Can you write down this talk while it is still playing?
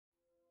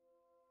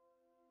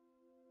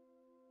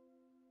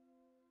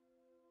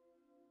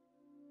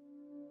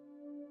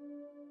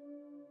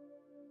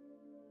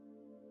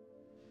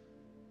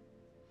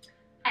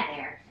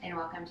and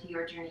welcome to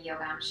Your Journey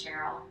Yoga. I'm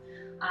Cheryl.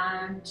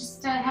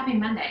 Just happy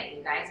Monday,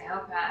 you guys. I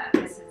hope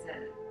this is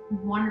a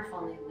wonderful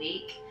new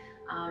week.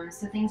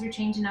 So things are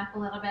changing up a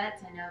little bit.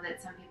 I know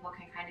that some people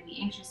can kind of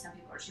be anxious, some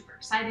people are super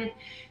excited.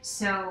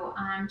 So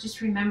just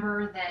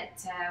remember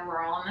that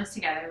we're all in this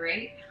together,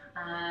 right?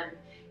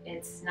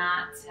 It's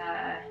not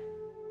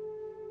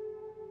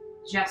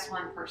just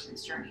one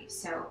person's journey.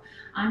 So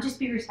just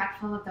be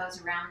respectful of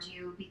those around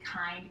you, be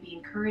kind, be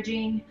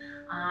encouraging,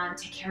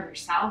 take care of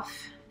yourself,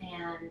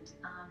 and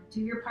do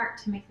your part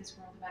to make this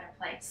world a better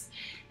place.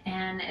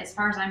 And as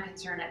far as I'm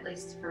concerned, at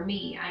least for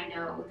me, I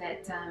know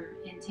that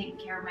in taking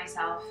care of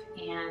myself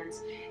and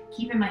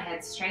keeping my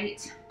head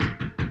straight,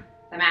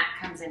 the mat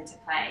comes into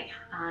play.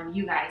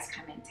 You guys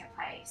come into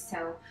play.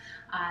 So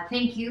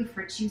thank you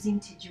for choosing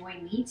to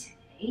join me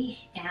today,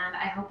 and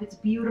I hope it's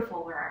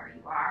beautiful wherever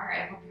you are.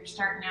 I hope you're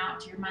starting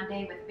out your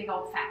Monday with a big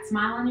old fat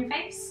smile on your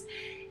face,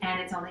 and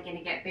it's only going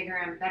to get bigger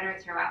and better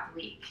throughout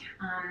the week.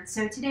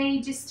 So today,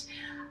 just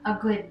a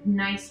good,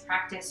 nice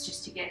practice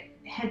just to get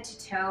head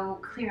to toe,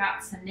 clear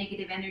out some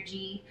negative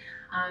energy,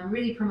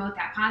 really promote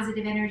that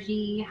positive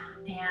energy,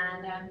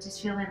 and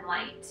just feeling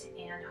light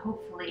and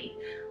hopefully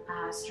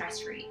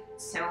stress-free.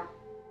 So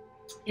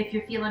if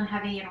you're feeling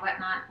heavy and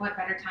whatnot, what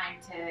better time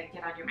to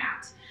get on your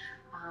mat?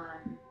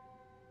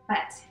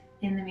 But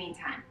in the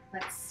meantime,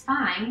 let's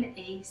find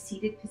a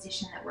seated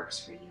position that works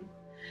for you.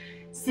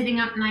 Sitting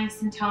up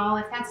nice and tall.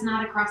 If that's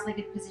not a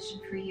cross-legged position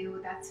for you,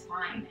 that's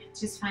fine.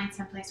 Just find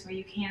someplace where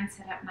you can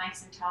sit up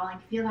nice and tall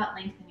and feel that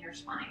length in your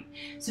spine.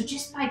 So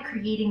just by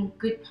creating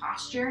good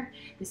posture,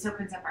 this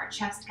opens up our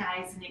chest,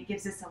 guys, and it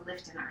gives us a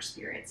lift in our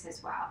spirits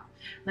as well.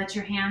 Let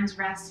your hands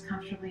rest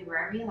comfortably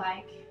wherever you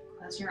like.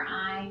 Close your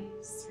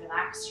eyes,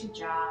 relax your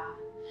jaw,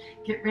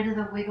 get rid of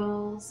the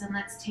wiggles, and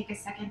let's take a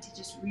second to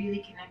just really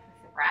connect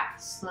with the breath.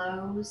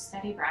 Slow,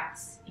 steady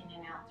breaths in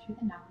and out through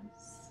the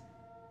nose.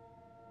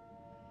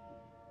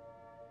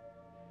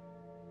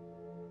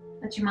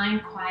 Let your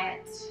mind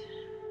quiet.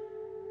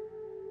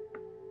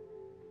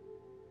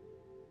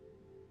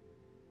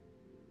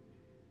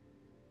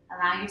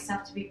 Allow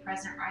yourself to be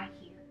present right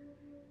here.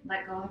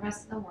 Let go of the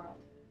rest of the world.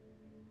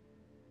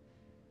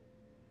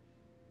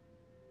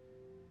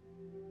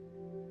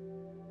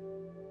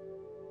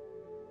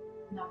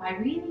 Now, by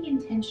really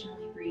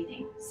intentionally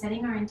breathing,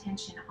 setting our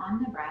intention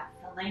on the breath,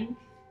 the length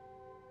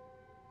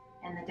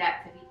and the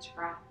depth of each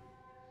breath,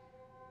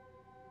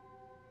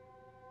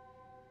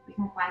 we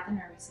can quiet the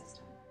nervous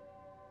system.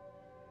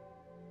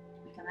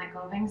 We can let go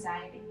of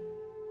anxiety.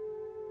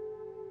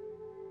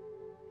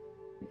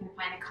 We can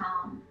find a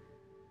calm,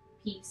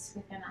 peace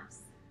within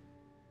us.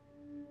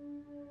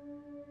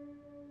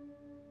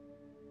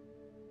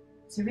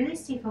 So really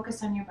stay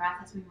focused on your breath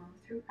as we move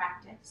through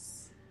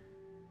practice.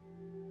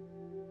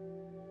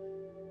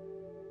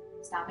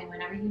 Stopping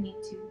whenever you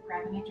need to,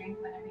 grabbing a drink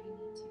whenever you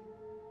need to,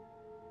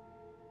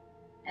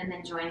 and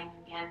then joining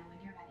again when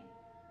you're ready.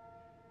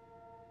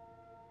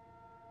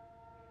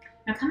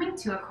 Now coming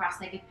to a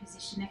cross-legged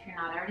position, if you're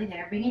not already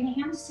there, bringing the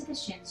hands to the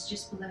shins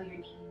just below your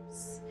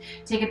knees.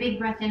 Take a big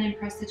breath in and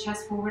press the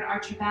chest forward,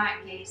 arch your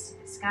back, gaze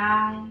to the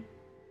sky.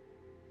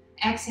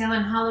 Exhale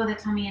and hollow the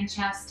tummy and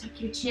chest,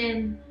 tuck your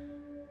chin.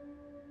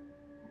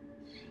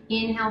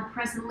 Inhale,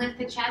 press and lift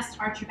the chest,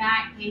 arch your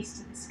back, gaze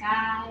to the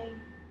sky.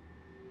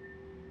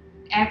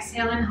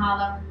 Exhale and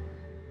hollow.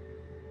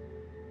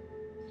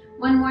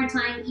 One more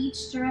time,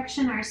 each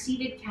direction, our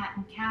seated cat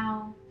and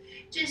cow.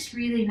 Just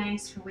really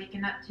nice for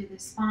waking up through the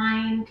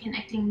spine,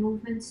 connecting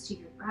movements to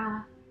your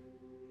breath.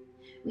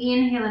 We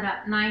inhale it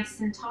up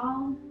nice and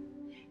tall.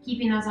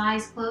 Keeping those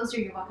eyes closed, or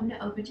you're welcome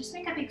to open. Just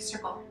make a big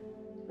circle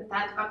with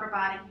that upper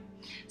body.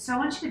 So I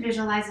want you to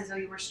visualize as though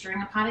you were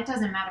stirring a pot. It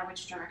doesn't matter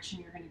which direction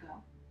you're going to go.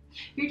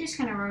 You're just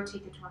going to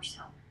rotate the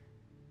torso.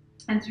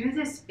 And through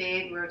this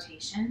big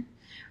rotation,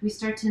 we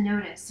start to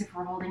notice if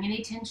we're holding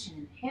any tension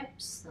in the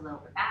hips, the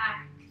lower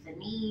back, the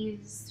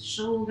knees, the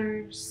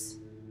shoulders.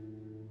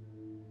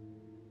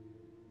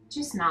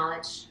 Just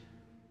knowledge.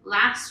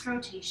 Last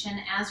rotation,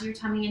 as your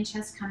tummy and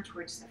chest come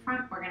towards the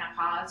front, we're going to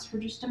pause for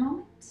just a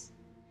moment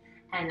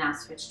and now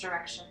switch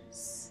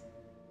directions.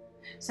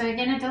 So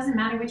again, it doesn't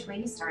matter which way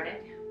you started.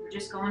 We're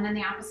just going in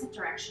the opposite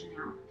direction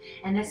now.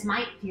 And this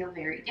might feel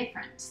very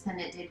different than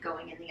it did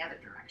going in the other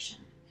direction.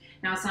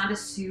 Now, it's not a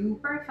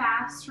super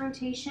fast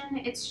rotation.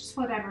 It's just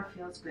whatever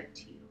feels good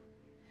to you.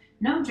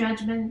 No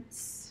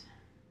judgments,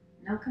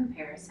 no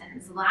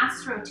comparisons.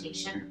 Last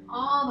rotation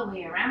all the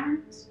way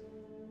around.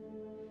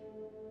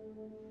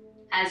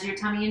 As your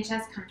tummy and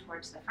chest come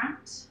towards the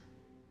front,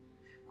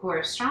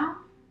 core strong,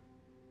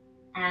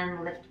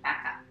 and lift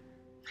back up.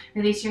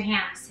 Release your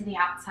hands to the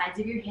outsides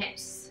of your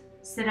hips.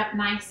 Sit up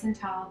nice and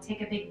tall.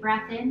 Take a big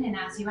breath in, and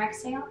as you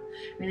exhale,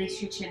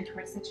 release your chin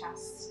towards the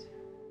chest.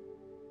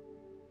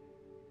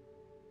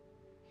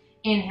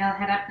 Inhale,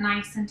 head up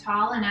nice and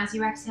tall, and as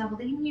you exhale,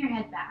 lean your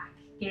head back.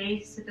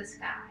 Gaze to the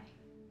sky.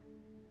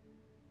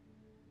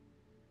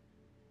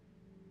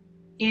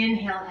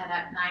 Inhale, head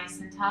up nice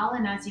and tall,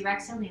 and as you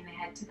exhale, lean the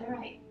head to the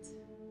right.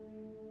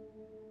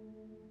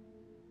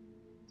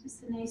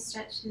 Just a nice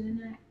stretch through the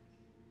neck.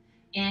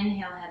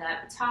 Inhale, head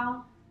up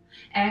tall.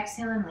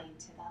 Exhale and lean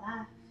to the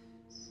left.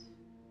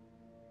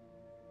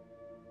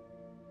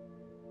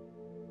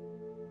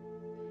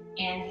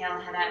 Inhale,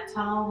 head up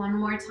tall. One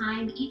more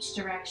time, each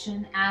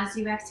direction. As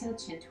you exhale,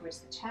 chin towards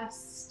the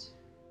chest.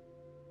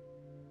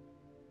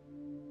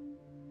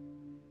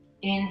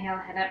 Inhale,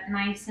 head up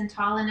nice and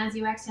tall. And as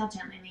you exhale,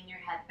 gently lean your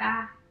head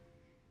back.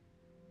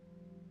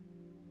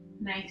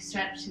 Nice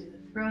stretch through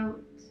the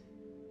throat.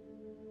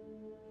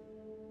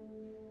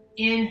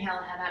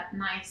 Inhale, head up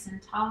nice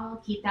and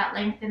tall. Keep that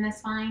length in the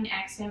spine.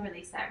 Exhale,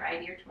 release that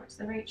right ear towards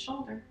the right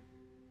shoulder.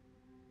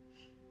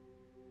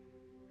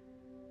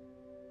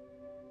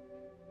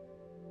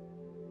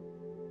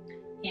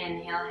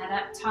 Inhale, head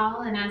up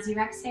tall, and as you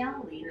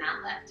exhale, lean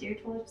that left ear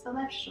towards the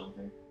left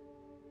shoulder.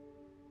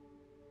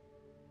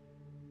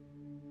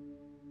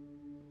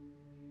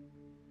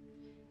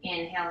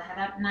 Inhale, head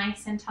up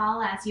nice and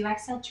tall. As you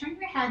exhale, turn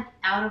your head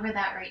out over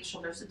that right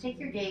shoulder. So take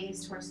your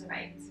gaze towards the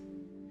right.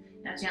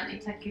 Now gently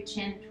tuck your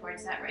chin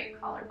towards that right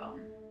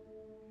collarbone.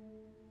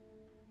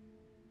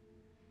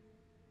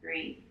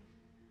 Breathe.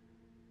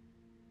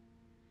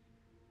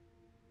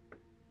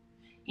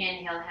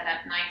 Inhale, head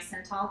up nice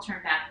and tall,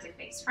 turn back to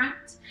face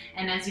front.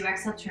 And as you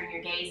exhale, turn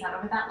your gaze out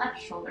over that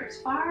left shoulder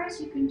as far as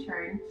you can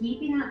turn,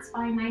 keeping that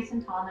spine nice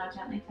and tall. Now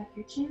gently tuck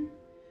your chin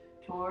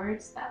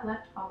towards that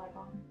left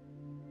collarbone.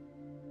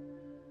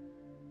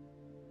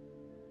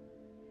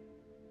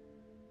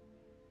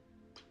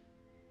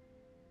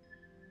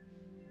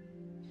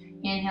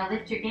 Inhale,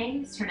 lift your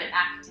gaze, turn it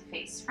back to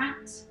face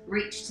front,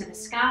 reach to the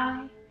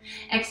sky.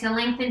 Exhale,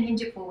 lengthen,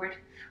 hinge it forward.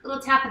 Little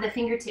tap of the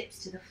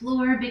fingertips to the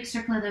floor, big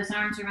circle of those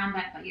arms around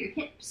back by your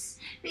hips,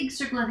 big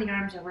circle of the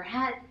arms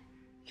overhead.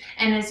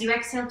 And as you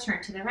exhale,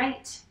 turn to the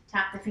right,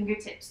 tap the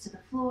fingertips to the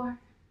floor.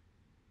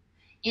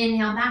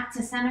 Inhale, back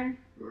to center,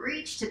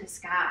 reach to the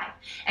sky.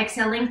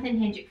 Exhale, lengthen,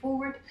 hinge it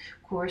forward,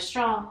 core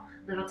strong.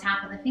 Little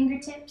tap of the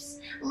fingertips,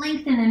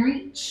 lengthen and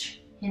reach,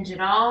 hinge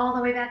it all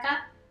the way back up.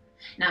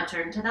 Now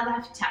turn to the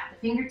left, tap the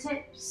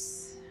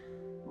fingertips,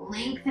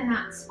 lengthen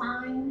that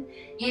spine.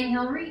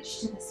 Inhale,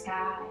 reach to the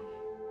sky.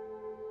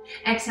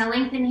 Exhale,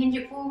 lengthen, hinge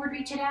it forward,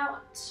 reach it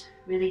out.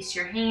 Release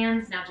your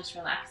hands. Now just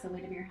relax the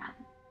weight of your head.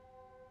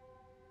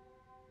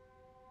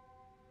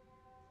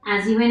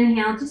 As you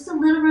inhale, just a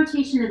little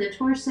rotation of the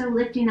torso,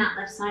 lifting that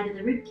left side of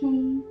the rib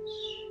cage.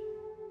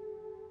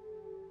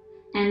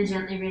 And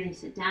gently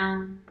release it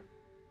down.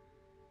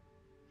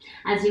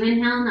 As you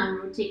inhale, now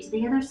rotate to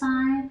the other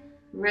side.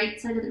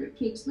 Right side of the rib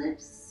cage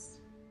lifts.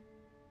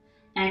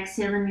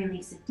 Exhale and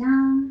release it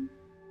down.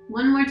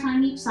 One more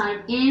time each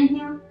side.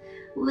 Inhale,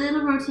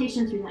 little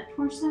rotation through that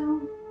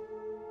torso.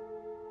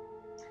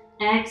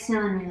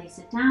 Exhale and release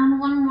it down.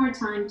 One more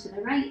time to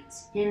the right.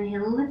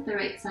 Inhale, lift the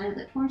right side of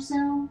the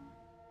torso.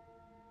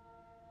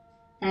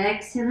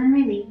 Exhale and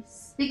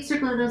release. Big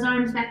circle of those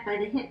arms back by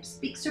the hips.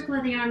 Big circle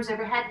of the arms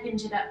overhead.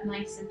 Hinge it up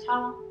nice and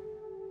tall.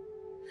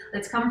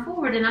 Let's come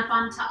forward and up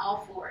onto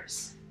all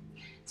fours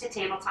to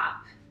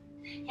tabletop.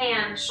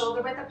 Hands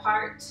shoulder width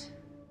apart.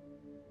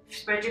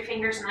 Spread your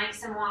fingers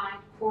nice and wide.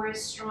 Core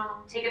is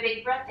strong. Take a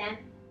big breath in.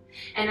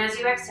 And as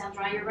you exhale,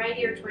 draw your right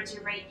ear towards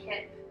your right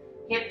hip.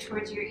 Hip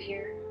towards your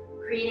ear.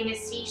 Creating a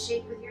C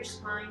shape with your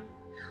spine.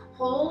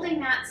 Holding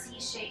that C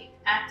shape.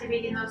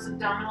 Activating those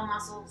abdominal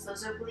muscles,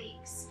 those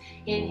obliques.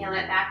 Inhale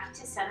it back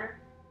to center.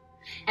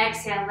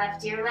 Exhale,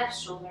 left ear, left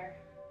shoulder.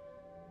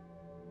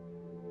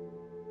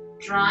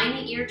 Drawing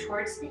the ear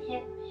towards the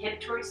hip, hip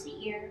towards the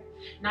ear.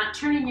 Not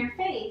turning your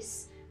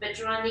face, but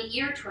drawing the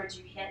ear towards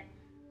your hip.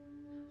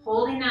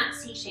 Holding that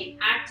C shape,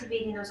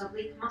 activating those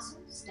oblique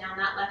muscles down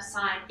that left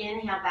side.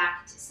 Inhale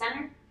back to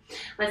center.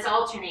 Let's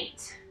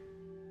alternate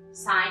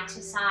side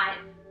to side.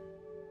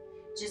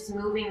 Just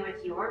moving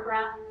with your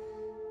breath.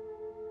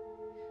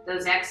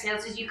 Those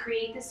exhales as you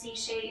create the C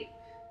shape.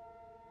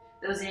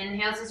 Those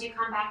inhales as you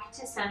come back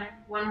to center.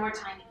 One more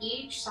time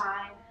each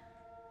side.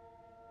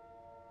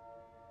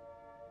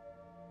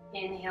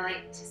 Inhale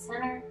it to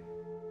center.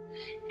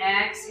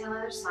 Exhale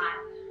other side.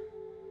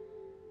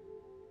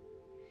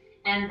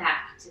 And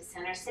back to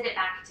center. Sit it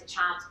back to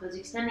child's pose.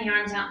 Extend the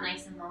arms out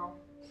nice and long.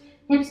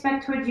 Hips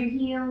back towards your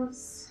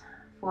heels.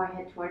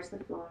 Forehead towards the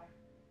floor.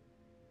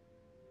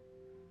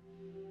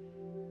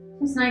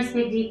 Just nice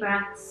big deep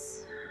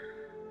breaths.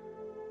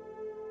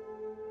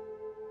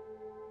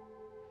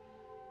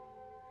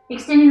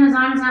 Extending those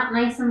arms out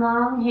nice and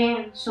long.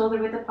 Hands shoulder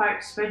width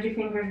apart. Spread your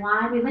fingers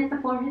wide. We lift the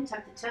forehead,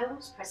 tuck the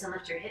toes. Press and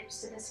lift your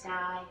hips to the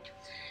sky.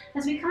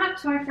 As we come up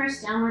to our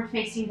first downward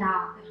facing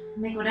dog,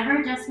 make whatever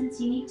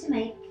adjustments you need to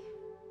make.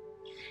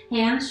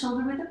 Hands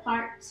shoulder width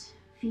apart.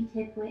 Feet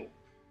hip width.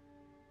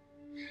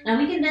 Now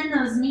we can bend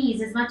those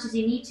knees as much as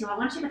you need to. I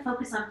want you to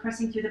focus on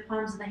pressing through the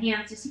palms of the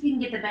hands to see if you can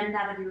get the bend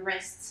out of your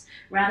wrists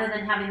rather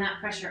than having that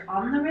pressure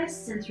on the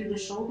wrists and through the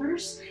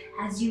shoulders.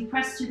 As you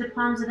press through the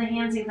palms of the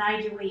hands and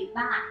guide your weight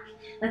back,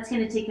 that's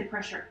going to take the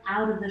pressure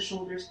out of the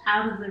shoulders,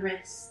 out of the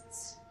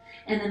wrists.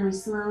 And then we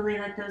slowly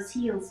let those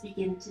heels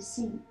begin to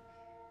sink.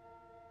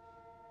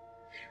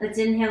 Let's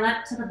inhale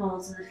up to the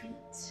balls of the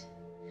feet.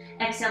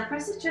 Exhale,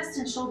 press the chest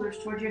and shoulders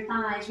toward your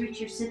thighs. Reach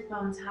your sit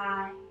bones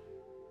high.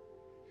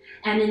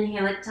 And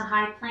inhale it to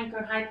high plank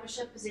or high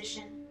push-up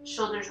position.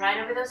 Shoulders right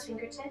over those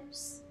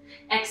fingertips.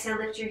 Exhale,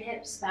 lift your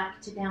hips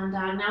back to down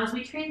dog. Now as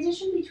we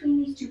transition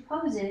between these two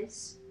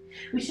poses,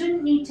 we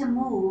shouldn't need to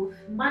move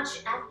much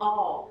at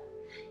all.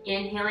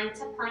 Inhaling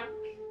to plank.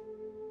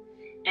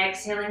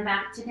 Exhaling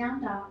back to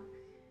down dog.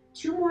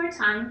 2 more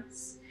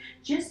times.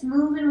 Just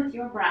moving with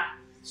your breath.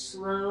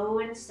 Slow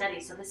and steady.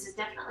 So this is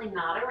definitely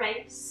not a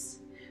race.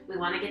 We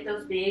want to get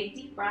those big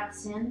deep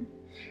breaths in.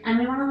 And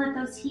we want to let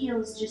those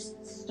heels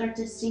just start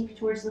to sink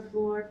towards the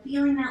floor.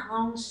 Feeling that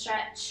long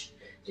stretch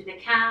through the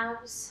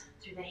calves,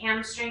 through the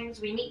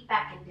hamstrings. We meet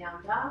back in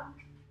down dog.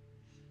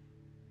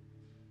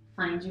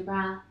 Find your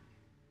breath.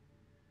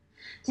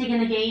 Taking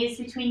the gaze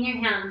between your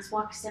hands.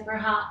 Walk, step, or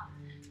hop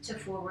to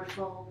forward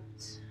fold.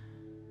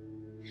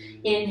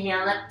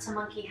 Inhale up to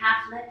monkey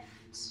half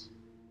lift.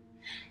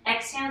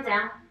 Exhale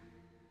down.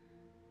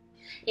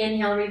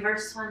 Inhale,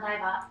 reverse swan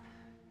dive up.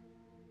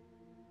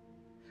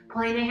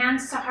 Pulling the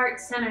hands to heart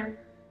center.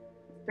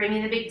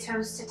 Bringing the big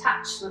toes to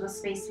touch, little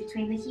space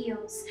between the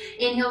heels.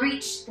 Inhale,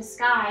 reach the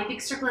sky.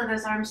 Big circle of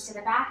those arms to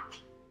the back.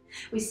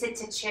 We sit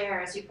to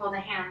chair as you pull the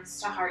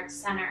hands to heart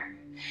center.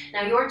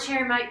 Now your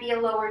chair might be a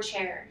lower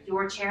chair.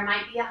 Your chair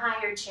might be a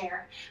higher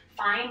chair.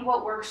 Find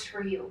what works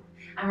for you.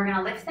 And we're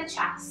gonna lift the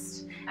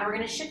chest. And we're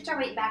gonna shift our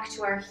weight back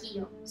to our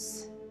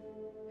heels.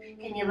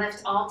 Can you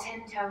lift all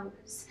 10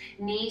 toes?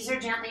 Knees are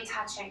gently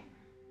touching.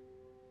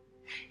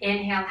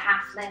 Inhale,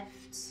 half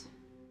lift.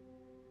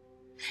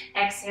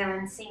 Exhale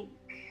and sink.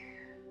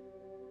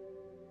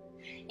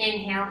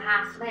 Inhale,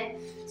 half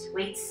lift.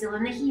 Weight still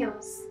in the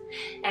heels.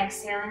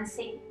 Exhale and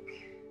sink.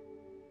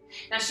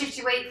 Now shift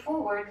your weight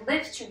forward.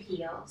 Lift your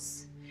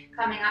heels.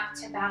 Coming up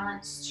to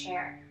balanced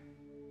chair.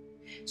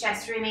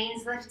 Chest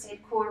remains lifted.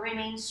 Core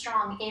remains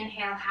strong.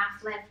 Inhale,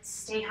 half lift.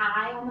 Stay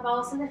high on the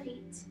balls of the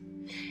feet.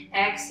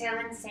 Exhale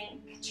and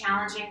sink,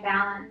 challenging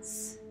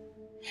balance.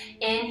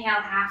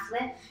 Inhale, half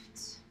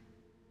lift.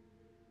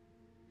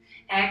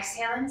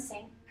 Exhale and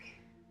sink.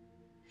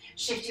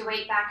 Shift your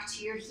weight back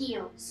to your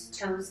heels,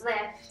 toes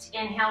lift.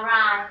 Inhale,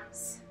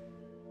 rise.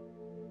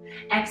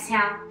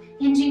 Exhale,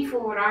 hinging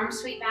forward, arms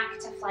sweep back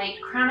to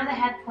flight. Crown of the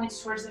head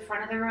points towards the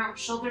front of the room.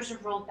 Shoulders are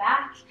rolled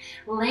back.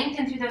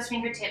 Lengthen through those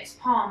fingertips,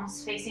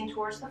 palms facing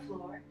towards the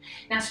floor.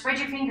 Now spread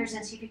your fingers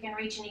and see if you can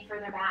reach any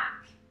further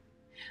back.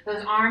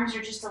 Those arms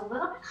are just a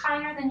little bit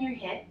higher than your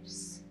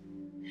hips.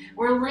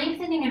 We're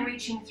lengthening and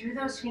reaching through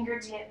those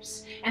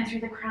fingertips and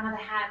through the crown of the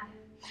head.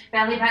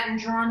 Belly button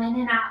drawn in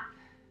and up.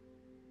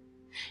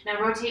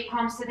 Now rotate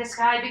palms to the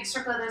sky. Big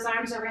circle of those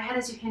arms overhead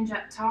as you hinge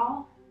up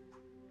tall.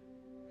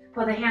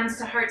 Pull the hands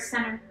to heart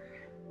center.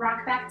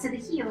 Rock back to the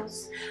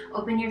heels.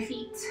 Open your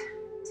feet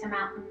to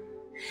mountain.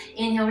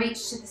 Inhale,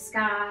 reach to the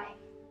sky.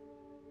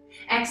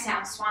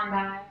 Exhale, swan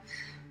dive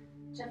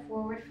to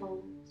forward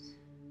fold.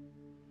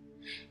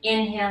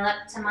 Inhale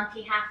up to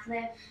monkey half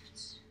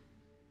lift.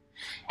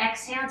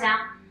 Exhale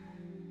down.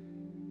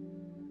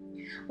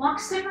 Walk,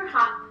 step, or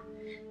hop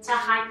to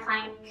high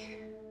plank.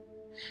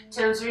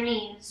 Toes or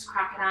knees,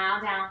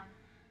 crocodile down.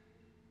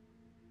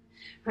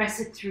 Press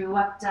it through,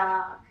 up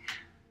dog.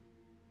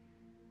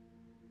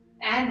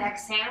 And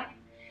exhale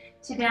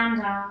to down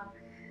dog.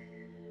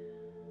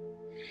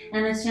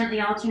 And let's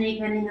gently alternate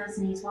bending those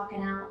knees,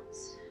 walking out.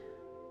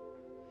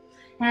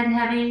 Head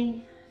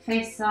heavy,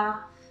 face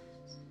soft.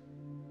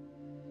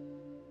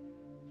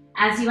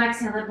 As you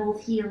exhale, let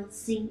both heels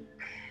sink.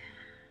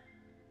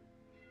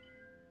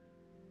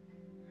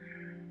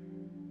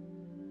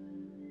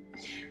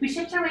 We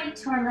shift our weight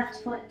to our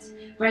left foot,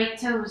 right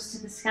toes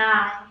to the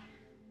sky.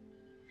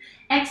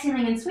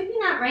 Exhaling and sweeping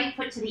that right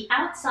foot to the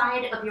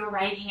outside of your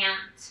right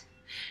hand.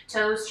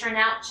 Toes turn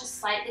out just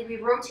slightly.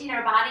 We rotate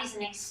our bodies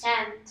and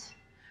extend.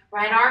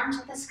 Right arm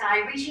to the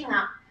sky, reaching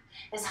up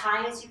as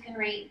high as you can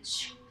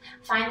reach.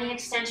 Find the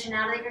extension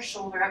out of your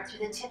shoulder, up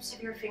through the tips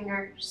of your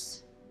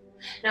fingers.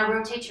 Now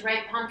rotate your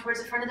right palm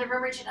towards the front of the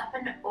room, reach it up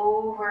and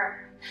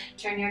over.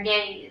 Turn your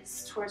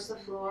gaze towards the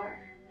floor.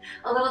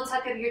 A little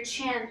tuck of your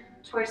chin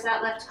towards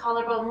that left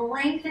collarbone.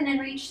 Lengthen and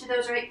reach to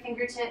those right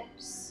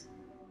fingertips.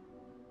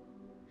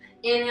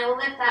 Inhale,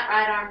 lift that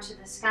right arm to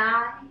the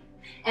sky.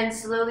 And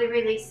slowly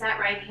release that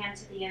right hand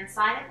to the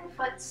inside of the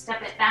foot.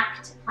 Step it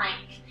back to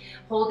plank.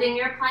 Holding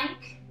your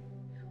plank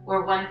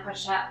or one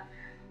push-up.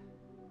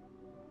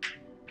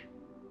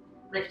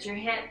 Lift your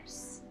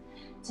hips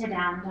to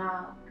down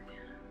dog.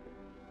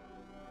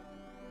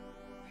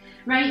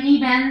 Right knee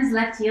bends,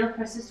 left heel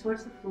presses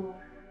towards the floor.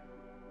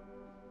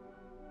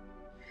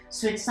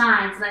 Switch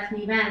sides, left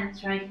knee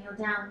bends, right heel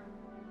down.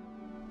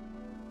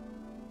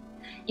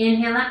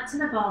 Inhale up to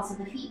the balls of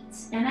the feet.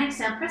 And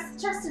exhale, press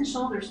the chest and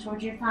shoulders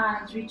towards your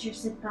thighs. Reach your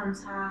sit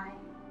bones high.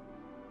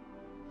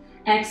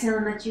 Exhale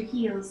and let your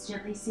heels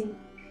gently sink.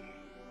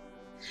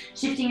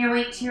 Shifting your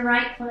weight to your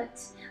right foot,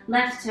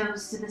 left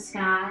toes to the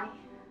sky.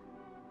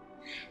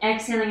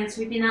 Exhaling and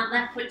sweeping that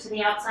left foot to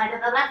the outside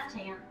of the left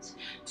hand.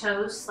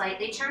 Toes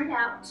slightly turned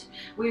out.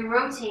 We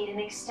rotate and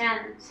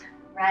extend.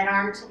 Right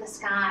arm to the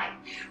sky.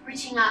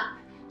 Reaching up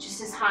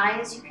just as high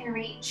as you can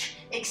reach.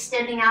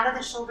 Extending out of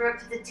the shoulder up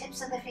to the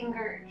tips of the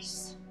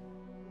fingers.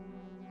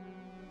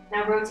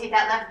 Now rotate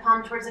that left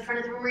palm towards the front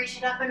of the room, reach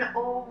it up and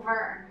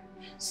over.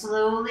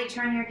 Slowly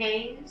turn your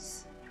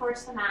gaze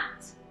towards the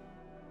mat.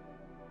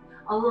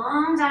 A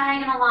long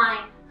diagonal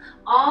line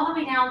all the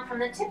way down from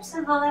the tips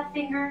of the left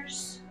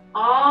fingers,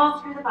 all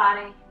through the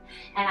body,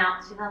 and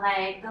out through the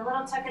leg. The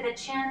little tuck of the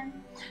chin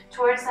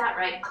towards that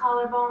right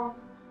collarbone.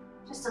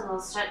 Just a little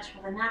stretch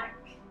for the neck.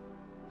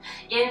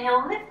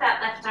 Inhale, lift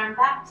that left arm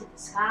back to the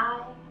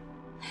sky.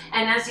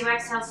 And as you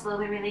exhale,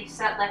 slowly release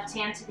that left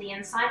hand to the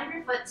inside of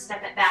your foot.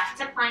 Step it back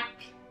to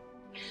plank.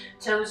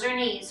 Toes or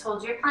knees,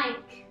 hold your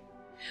plank.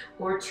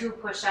 Or 2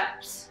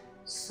 push-ups.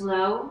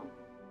 Slow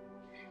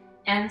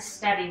and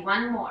steady.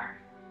 1 more.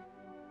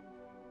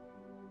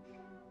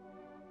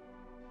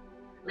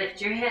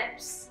 Lift your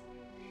hips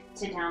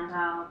to down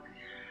dog.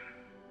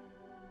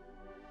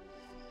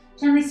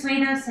 Gently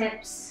sway those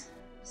hips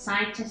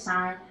side to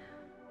side.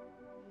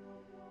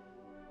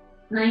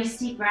 Nice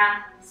deep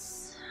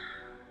breaths.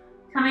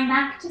 Coming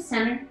back to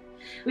center,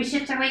 we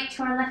shift our weight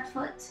to our left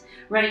foot,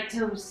 right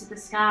toes to the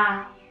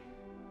sky.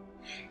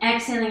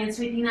 Exhaling and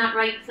sweeping that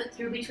right foot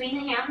through between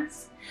the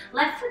hands.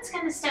 Left foot's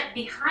going to step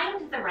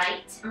behind the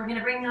right, and we're going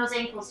to bring those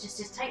ankles just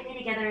as tightly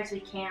together as we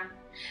can,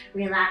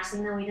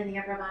 relaxing the weight of the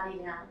upper body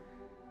down.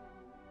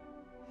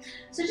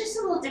 So just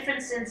a little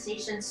different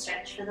sensation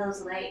stretch for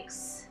those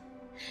legs.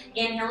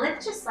 Inhale,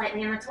 lift just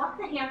slightly, and let's walk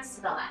the hands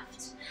to the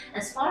left,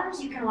 as far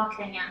as you can walk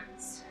the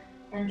hands,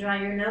 and draw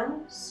your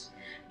nose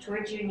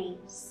towards your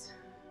knees.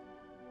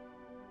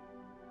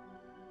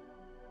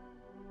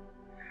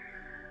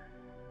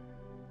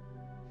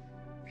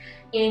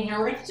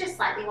 Inhale, lift just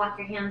slightly, walk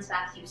your hands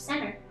back through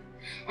center,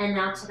 and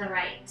now to the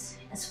right.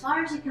 As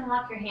far as you can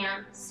walk your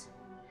hands,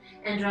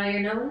 and draw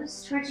your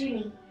nose towards your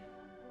knee.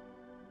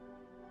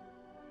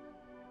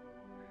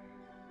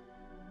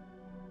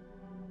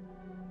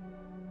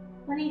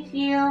 What do you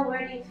feel?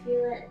 Where do you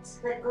feel it?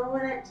 Let go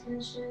of that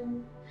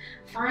tension.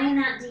 Find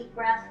that deep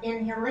breath.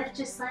 Inhale, lift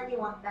just slightly,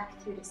 walk back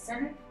through to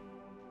center.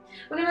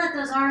 We're going to let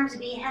those arms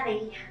be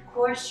heavy,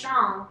 core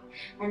strong,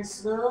 and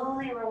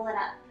slowly roll it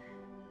up.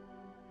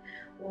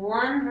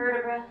 1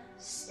 vertebra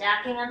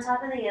stacking on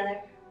top of the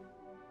other.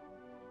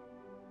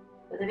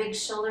 With a big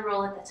shoulder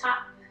roll at the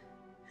top.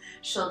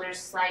 Shoulders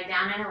slide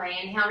down and away.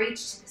 Inhale,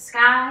 reach to the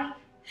sky.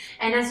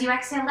 And as you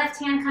exhale, left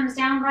hand comes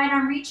down, right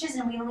arm reaches,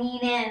 and we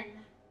lean in.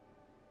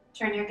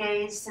 Turn your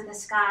gaze to the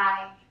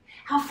sky.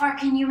 How far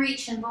can you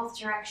reach in both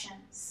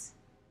directions?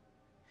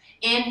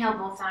 Inhale,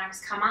 both arms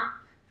come up.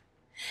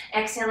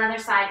 Exhale, other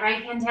side.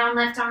 Right hand down,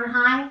 left arm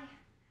high.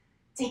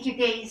 Take your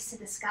gaze to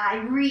the sky.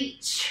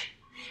 Reach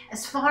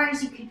as far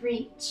as you could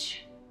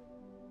reach.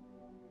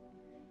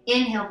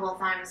 Inhale,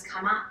 both arms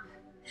come up.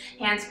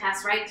 Hands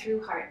pass right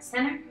through heart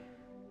center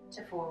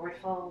to forward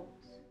fold.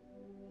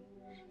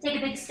 Take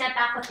a big step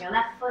back with your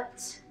left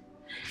foot,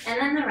 and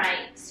then the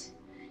right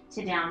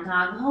to down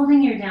dog.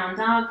 Holding your down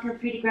dog, feel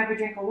free to grab a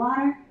drink of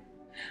water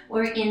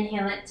or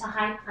inhale it to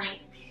high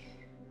plank.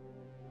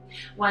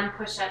 1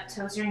 push-up,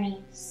 toes or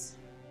knees.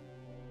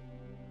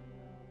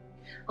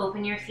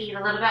 Open your feet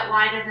a little bit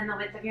wider than the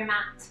width of your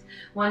mat.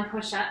 1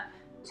 push-up,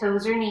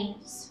 toes or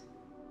knees.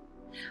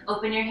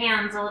 Open your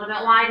hands a little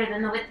bit wider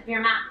than the width of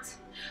your mat.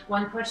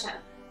 1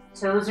 push-up,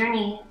 toes or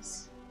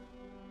knees.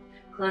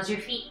 Close your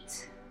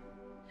feet.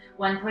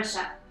 1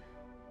 push-up.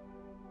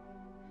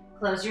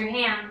 Close your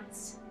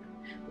hands.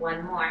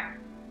 1 more.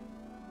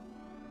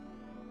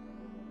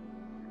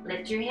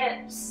 Lift your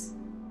hips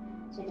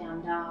to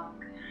down dog.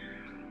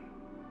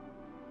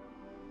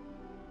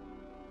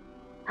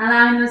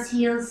 Allowing those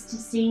heels to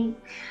sink,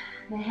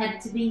 the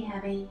head to be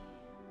heavy,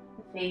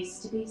 the face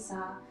to be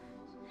soft.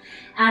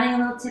 Adding a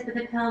little tip of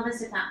the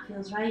pelvis if that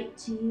feels right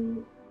to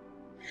you.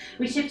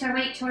 We shift our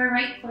weight to our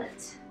right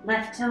foot,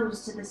 left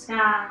toes to the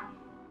sky.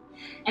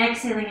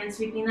 Exhaling and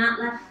sweeping that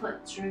left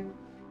foot through.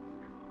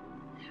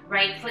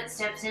 Right foot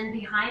steps in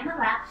behind the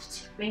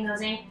left. Bring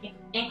those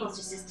ankles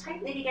just as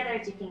tightly together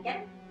as you can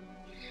get.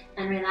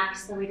 And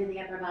relax the weight of the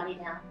upper body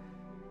down.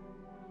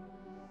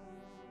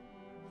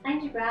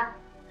 Find your breath.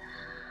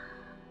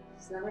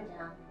 Slow it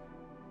down.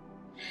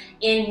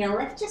 Inhale,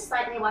 lift just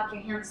slightly, walk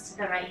your hands to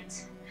the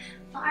right.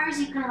 Far as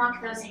you can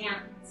walk those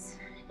hands.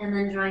 And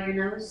then draw your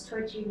nose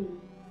towards your knee.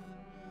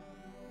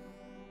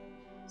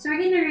 So we're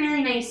getting a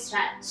really nice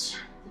stretch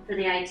for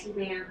the IT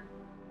band.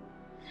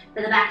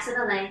 For the backs of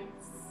the legs,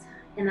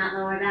 in that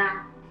lower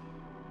back.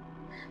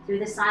 Through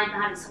the side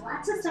body, so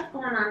lots of stuff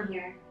going on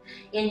here.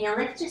 Inhale,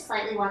 lift just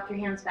slightly, walk your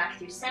hands back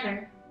through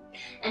center.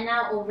 And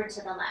now over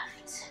to the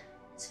left.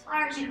 As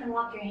far as you can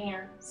walk your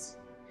hands.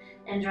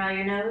 And draw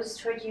your nose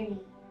towards your knee.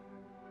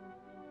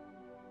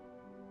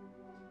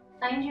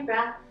 Find your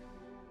breath.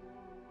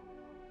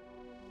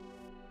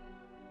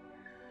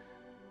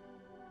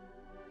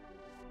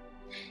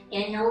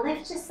 Inhale,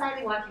 lift just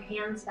slightly, walk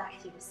your hands back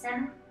through the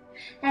center.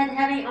 Head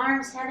heavy,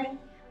 arms heavy.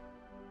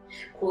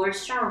 Core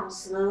strong,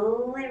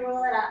 slowly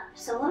roll it up.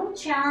 So a little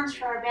challenge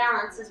for our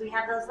balance as we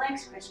have those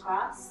legs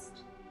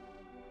crisscrossed.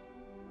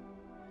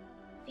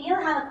 Feel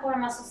how the core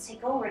muscles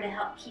take over to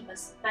help keep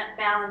us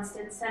balanced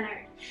and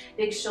centered.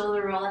 Big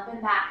shoulder roll up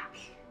and back.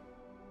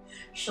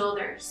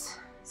 Shoulders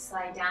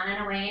Slide down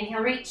and away.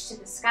 Inhale, reach to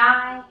the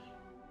sky.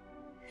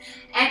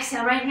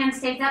 Exhale, right hand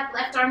stays up,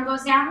 left arm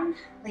goes down.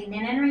 Lean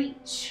in and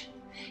reach.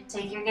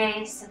 Take your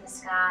gaze to the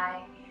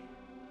sky.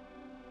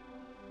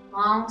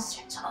 Long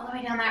stretch all the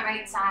way down that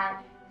right side.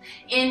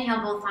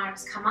 Inhale, both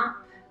arms come up.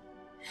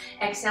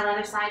 Exhale,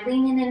 other side,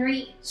 lean in and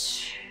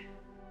reach.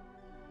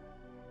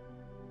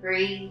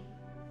 Breathe.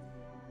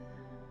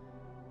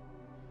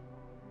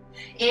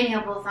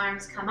 Inhale, both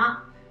arms come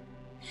up.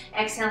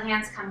 Exhale,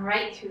 hands come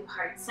right through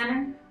heart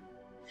center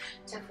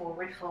to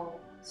forward fold.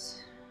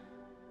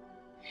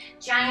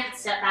 Giant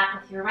step back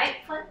with your right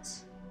foot,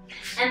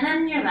 and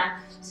then your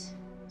left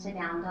to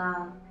down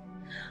dog.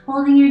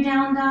 Holding your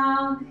down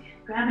dog,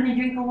 grabbing a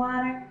drink of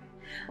water,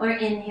 or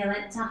inhale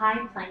it to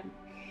high plank.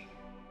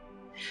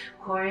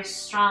 Core is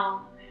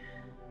strong.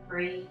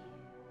 Breathe.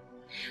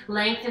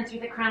 Lengthen through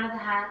the crown of the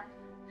head.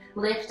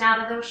 Lift out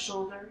of those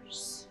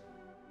shoulders.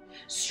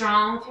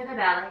 Strong through the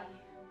belly,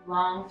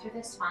 long through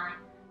the spine.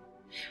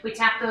 We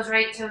tap those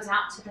right toes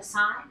out to the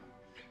side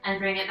and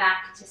bring it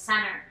back to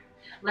center.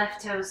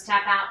 Left toes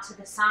tap out to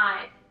the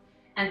side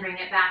and bring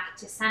it back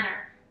to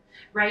center.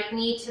 Right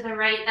knee to the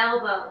right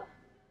elbow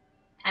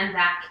and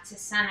back to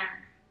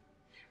center.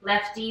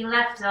 Left knee,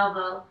 left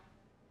elbow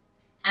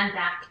and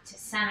back to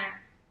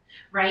center.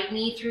 Right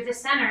knee through the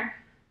center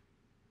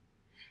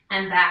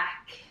and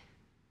back.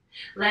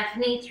 Left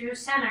knee through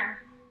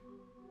center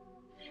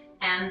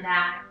and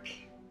back.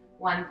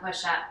 One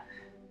push up.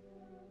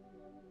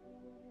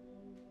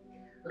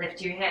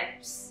 Lift your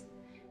hips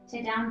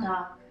to down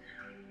dog.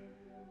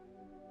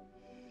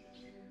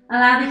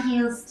 Allow the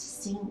heels to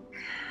sink.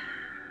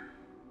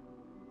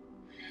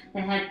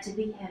 The head to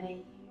be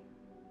heavy.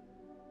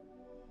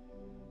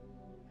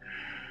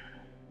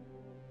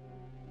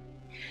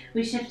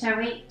 We shift our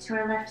weight to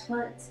our left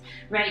foot,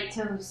 right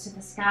toes to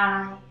the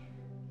sky.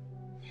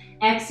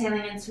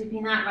 Exhaling and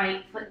sweeping that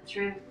right foot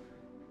through.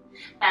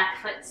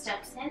 Back foot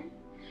steps in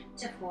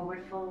to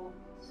forward fold.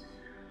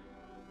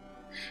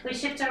 We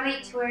shift our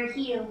weight to our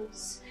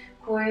heels.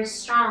 Core is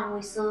strong.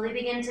 We slowly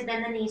begin to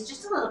bend the knees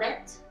just a little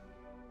bit.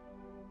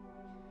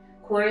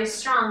 Core is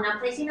strong. Now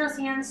placing those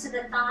hands to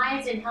the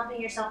thighs and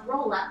helping yourself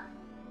roll up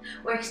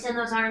or extend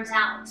those arms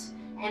out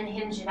and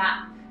hinge it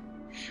up.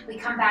 We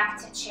come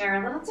back to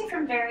chair, a little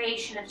different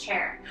variation of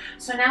chair.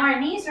 So now our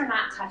knees are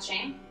not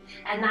touching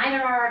and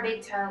neither are our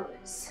big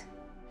toes.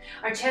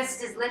 Our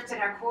chest is lifted,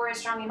 our core is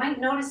strong. You might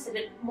notice that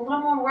it's a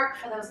little more work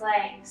for those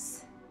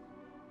legs.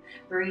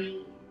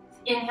 Breathe.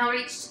 Inhale,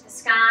 reach to the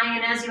sky,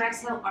 and as you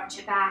exhale, arch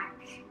it back.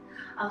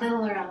 A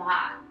little or a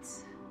lot.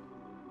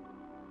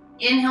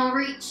 Inhale,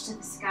 reach to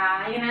the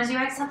sky, and as you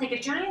exhale, take a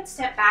giant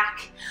step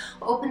back.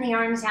 Open the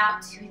arms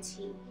out to a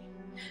T.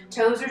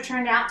 Toes are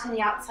turned out to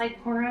the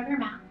outside corner of your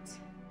mat.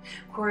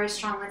 Core is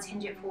strong, let's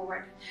hinge it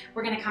forward.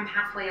 We're gonna come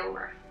halfway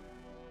over.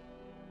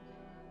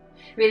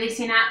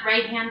 Releasing that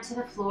right hand to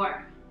the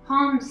floor.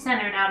 Palms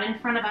centered out in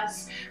front of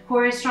us.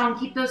 Core is strong,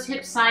 keep those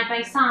hips side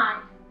by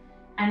side.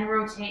 And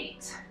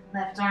rotate.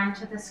 Left arm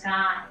to the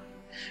sky.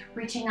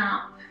 Reaching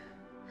up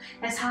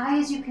as high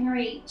as you can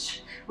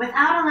reach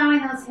without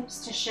allowing those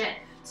hips to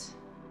shift.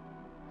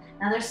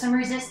 Now there's some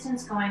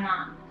resistance going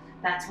on.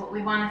 That's what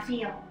we want to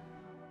feel.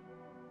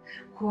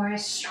 Core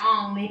is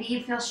strong. Maybe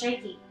you feel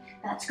shaky.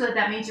 That's good.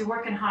 That means you're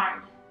working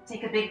hard.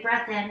 Take a big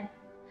breath in.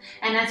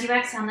 And as you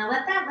exhale, now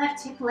let that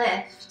left hip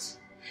lift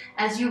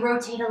as you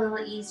rotate a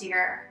little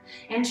easier.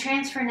 And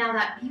transfer now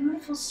that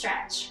beautiful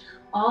stretch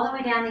all the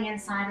way down the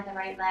inside of the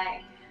right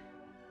leg.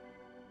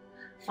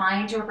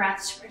 Find your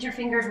breath. Spread your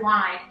fingers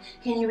wide.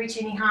 Can you reach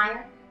any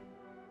higher?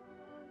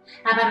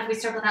 How about if we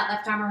circle that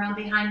left arm around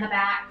behind the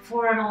back,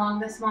 forearm along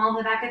the small of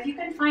the back. If you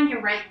can find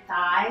your right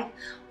thigh,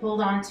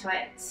 hold on to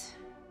it.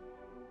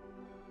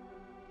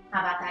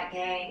 How about that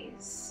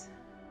gaze?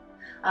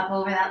 Up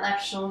over that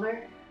left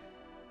shoulder.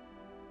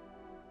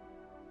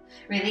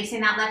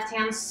 Releasing that left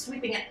hand,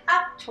 sweeping it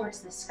up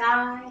towards the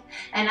sky.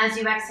 And as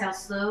you exhale,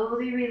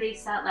 slowly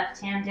release that left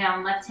hand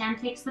down. Left hand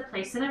takes the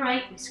place of the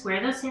right. We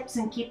square those hips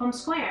and keep them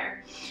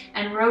square.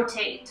 And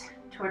rotate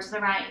towards the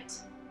right.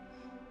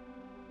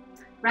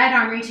 Right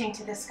arm reaching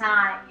to the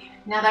sky.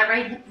 Now that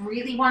right hip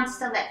really wants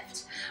to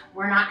lift.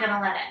 We're not going to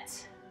let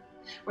it.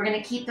 We're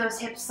going to keep those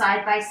hips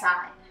side by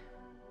side.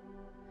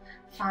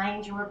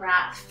 Find your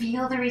breath.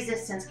 Feel the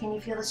resistance. Can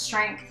you feel the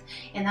strength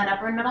in that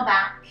upper and middle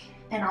back?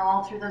 And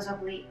all through those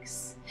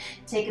obliques.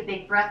 Take a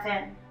big breath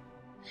in.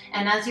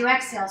 And as you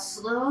exhale,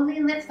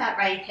 slowly lift that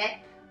right hip,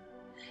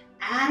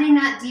 adding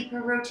that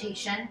deeper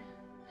rotation.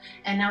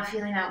 And now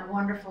feeling that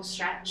wonderful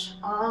stretch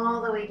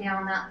all the way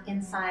down that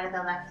inside of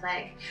the left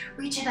leg.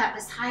 Reach it up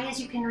as high as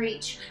you can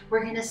reach.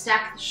 We're going to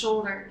stack the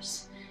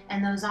shoulders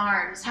and those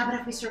arms. How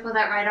about if we circle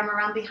that right arm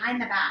around behind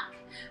the back?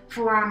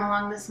 Forearm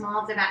along the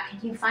small of the back.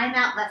 Can you find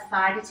that left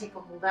thigh to take a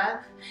hold of?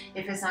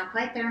 If it's not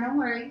quite there, no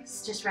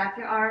worries. Just wrap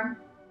your arm.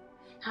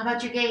 How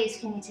about your gaze?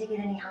 Can you take it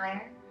any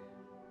higher?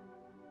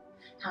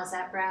 How's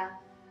that breath?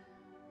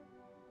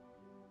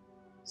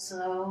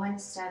 Slow and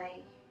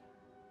steady.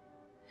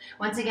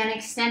 Once again,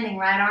 extending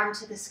right arm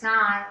to the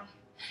sky.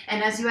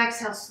 And as you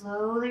exhale,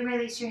 slowly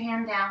release your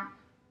hand down.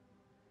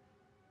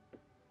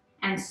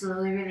 And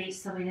slowly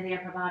release the weight of the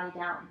upper body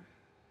down.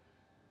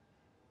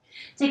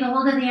 Take a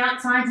hold of the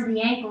outsides of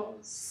the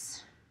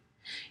ankles.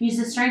 Use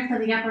the strength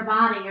of the upper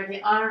body or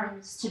the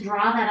arms to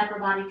draw that upper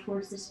body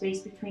towards the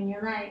space between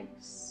your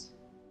legs.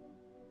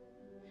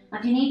 Now,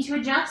 if you need to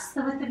adjust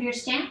the width of your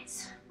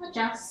stance,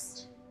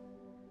 adjust.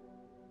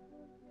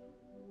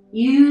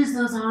 Use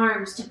those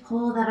arms to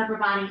pull that upper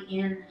body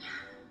in.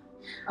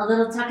 A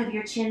little tuck of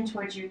your chin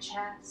towards your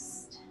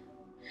chest.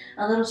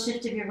 A little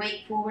shift of your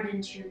weight forward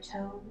into your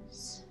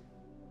toes.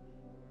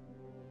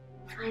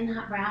 Find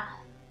that breath.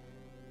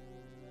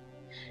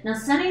 Now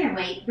center your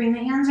weight, bring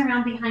the hands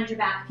around behind your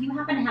back. If you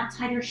happen to have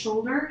tighter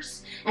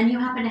shoulders and you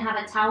happen to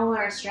have a towel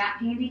or a strap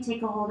handy,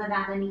 take a hold of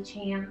that in each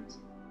hand.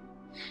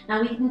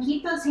 Now we can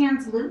keep those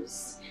hands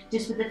loose,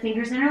 just with the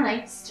fingers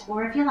interlaced,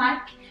 or if you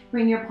like,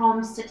 bring your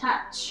palms to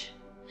touch.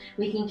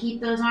 We can keep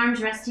those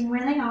arms resting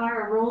where they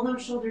are, or roll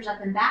those shoulders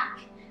up and back.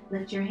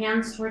 Lift your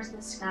hands towards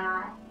the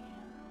sky.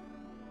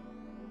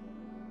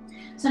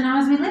 So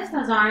now as we lift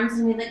those arms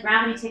and we let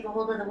gravity take a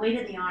hold of the weight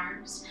of the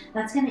arms,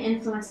 that's going to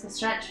influence the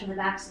stretch for the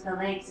backs of the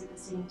legs at the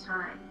same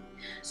time.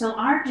 So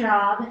our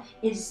job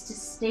is to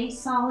stay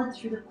solid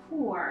through the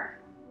core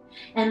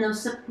and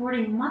those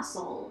supporting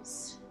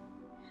muscles,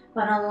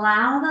 but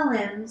allow the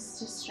limbs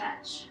to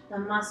stretch, the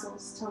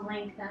muscles to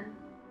lengthen,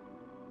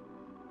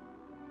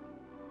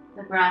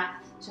 the breath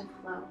to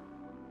flow.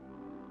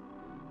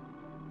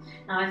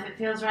 Now, if it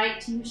feels right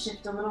to you,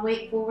 shift a little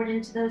weight forward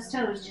into those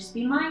toes. Just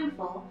be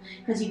mindful,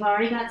 because you've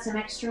already got some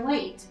extra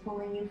weight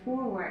pulling you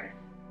forward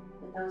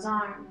with those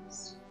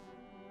arms.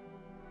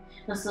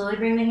 Now, slowly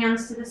bring the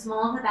hands to the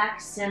small of the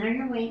back. Center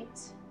your weight.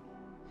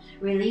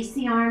 Release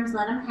the arms.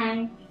 Let them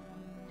hang.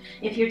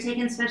 If you're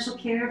taking special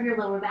care of your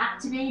lower back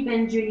today,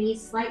 bend your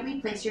knees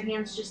slightly. Place your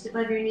hands just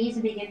above your knees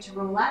and begin to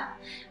roll up.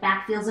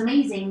 Back feels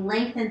amazing.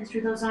 Lengthen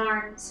through those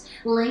arms.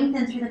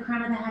 Lengthen through the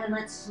crown of the head and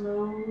let's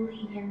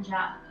slowly hinge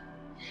up.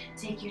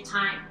 Take your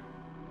time.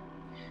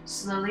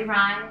 Slowly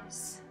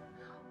rise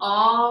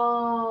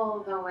all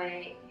the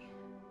way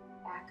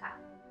back up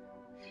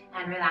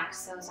and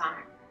relax those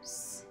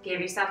arms.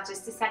 Give yourself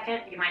just a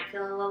second. You might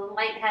feel a little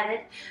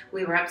lightheaded.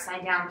 We were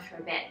upside down for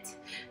a bit.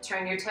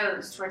 Turn your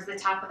toes towards the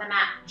top of the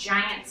mat.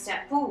 Giant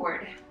step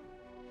forward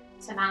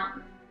to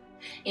mountain.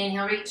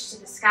 Inhale, reach to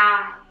the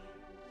sky.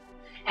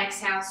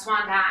 Exhale,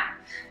 swan dive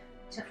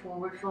to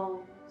forward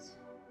fold.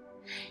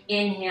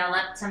 Inhale,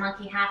 up to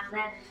monkey half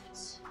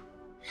lift.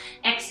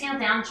 Exhale,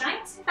 down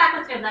giant, sit back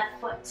with your left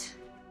foot.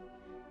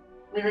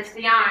 We lift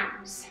the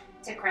arms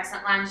to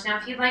crescent lunge. Now,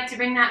 if you'd like to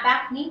bring that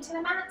back knee to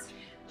the mat,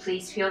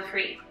 please feel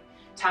free.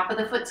 Top of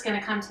the foot's going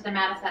to come to the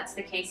mat if that's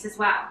the case as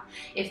well.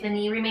 If the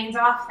knee remains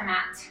off the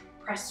mat,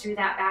 press through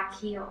that back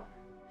heel.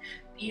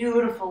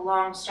 Beautiful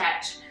long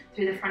stretch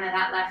through the front of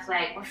that left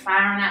leg. We're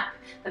firing up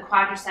the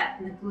quadricep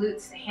and the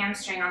glutes, the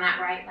hamstring on that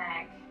right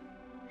leg.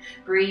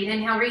 Breathe,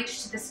 inhale,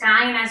 reach to the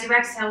sky, and as you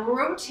exhale,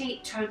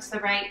 rotate towards the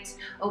right.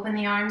 Open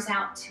the arms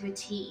out to a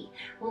T.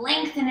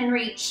 Lengthen and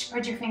reach,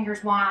 spread your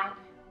fingers wide.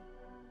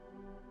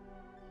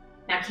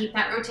 Now keep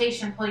that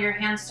rotation, pull your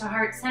hands to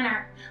heart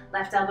center,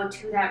 left elbow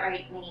to that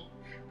right knee.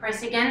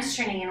 Press against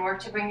your knee and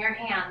work to bring your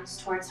hands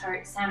towards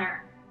heart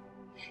center.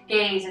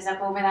 Gaze is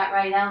up over that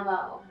right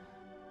elbow.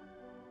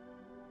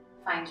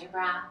 Find your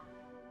breath.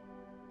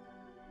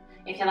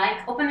 If you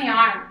like, open the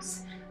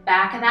arms.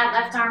 Back of that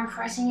left arm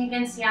pressing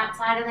against the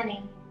outside of the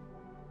knee.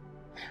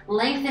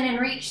 Lengthen and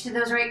reach to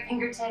those right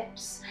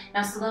fingertips.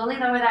 Now slowly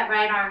lower that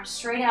right arm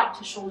straight out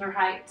to shoulder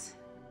height.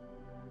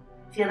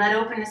 Feel that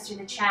openness through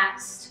the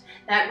chest,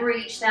 that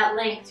reach, that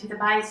length through the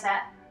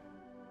bicep.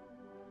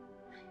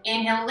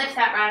 Inhale, lift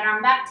that right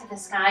arm back to the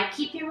sky.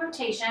 Keep your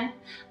rotation.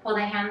 Pull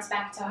the hands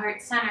back to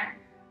heart center.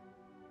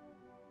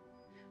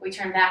 We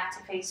turn back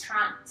to face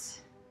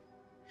front.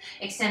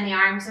 Extend the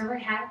arms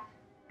overhead.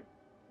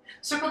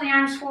 Circle the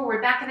arms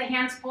forward, back of the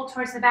hands pull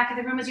towards the back of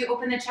the room as you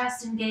open the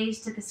chest and gaze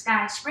to the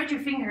sky. Spread your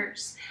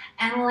fingers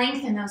and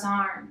lengthen those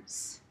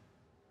arms.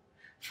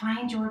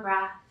 Find your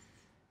breath.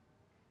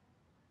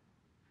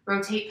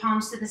 Rotate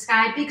palms to the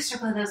sky, big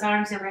circle of those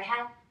arms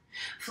overhead.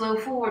 Flow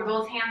forward,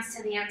 both hands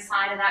to the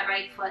inside of that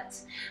right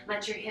foot.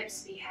 Let your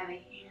hips be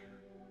heavy.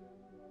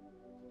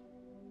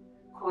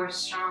 Core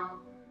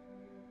strong.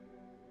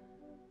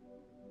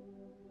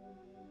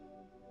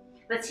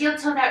 Let's heel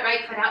toe that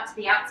right foot out to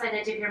the outside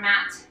edge of your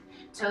mat.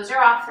 Toes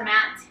are off the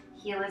mat,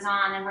 heel is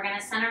on, and we're going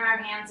to center our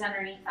hands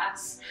underneath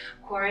us.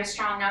 Core is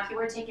strong. Now, if you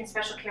were taking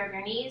special care of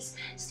your knees,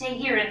 stay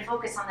here and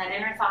focus on that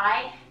inner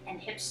thigh and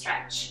hip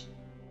stretch.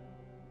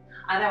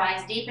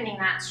 Otherwise, deepening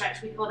that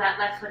stretch, we pull that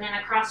left foot in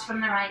across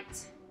from the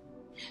right.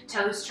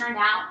 Toes turned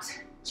out,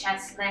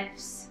 chest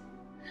lifts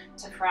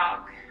to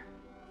frog.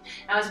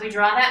 Now, as we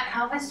draw that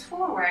pelvis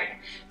forward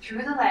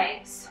through the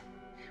legs,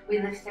 we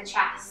lift the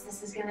chest.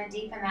 This is going to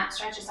deepen that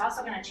stretch. It's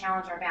also going to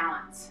challenge our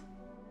balance.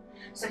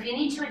 So if you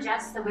need to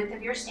adjust the width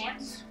of your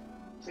stance,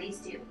 please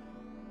do.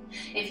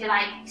 If you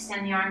like,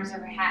 extend the arms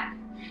overhead.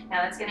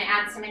 Now that's going to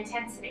add some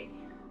intensity.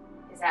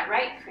 Is that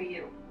right for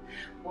you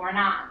or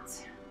not?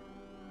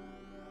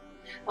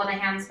 Pull the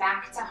hands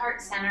back to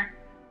heart center.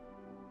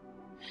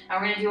 Now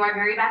we're going to do our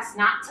very best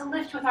not to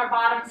lift with our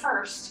bottom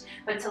first,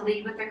 but to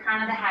lead with the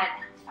crown of the head.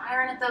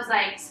 Firing at those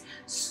legs.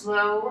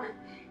 Slow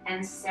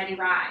and steady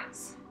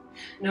rise.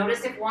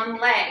 Notice if one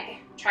leg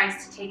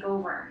tries to take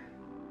over.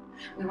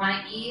 We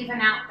want to even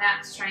out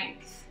that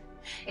strength.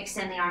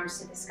 Extend the arms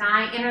to the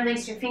sky.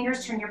 Interlace your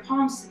fingers. Turn your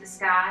palms to the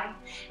sky.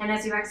 And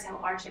as you exhale,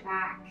 arch it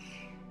back.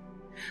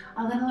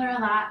 A little or a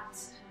lot.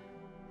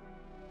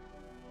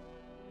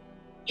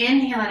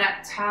 Inhale it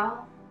up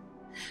tall.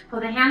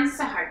 Pull the hands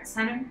to heart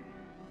center.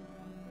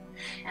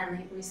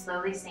 And we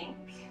slowly sink.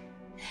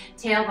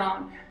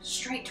 Tailbone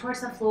straight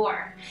towards the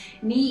floor.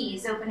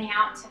 Knees opening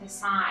out to the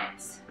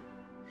sides.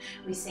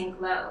 We sink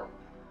low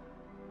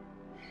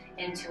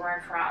into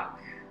our frog.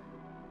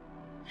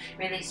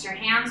 Release your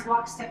hands,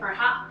 walk, step, or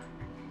hop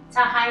to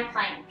high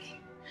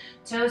plank.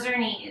 Toes or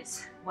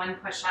knees, one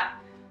push up.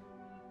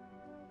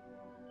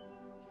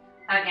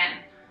 Again.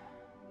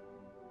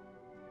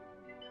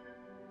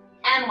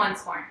 And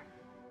once more.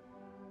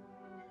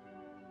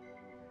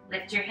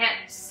 Lift your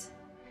hips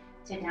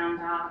to down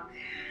dog.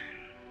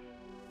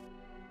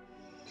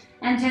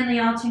 And gently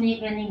alternate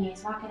bending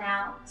knees, walk it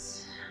out.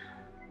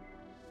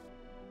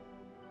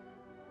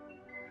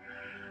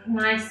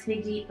 Nice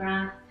big deep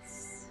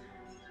breaths.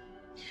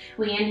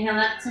 We inhale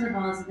up to the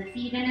balls of the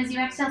feet, and as you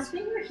exhale,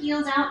 swing your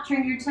heels out,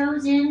 turn your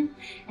toes in,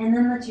 and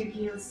then let your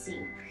heels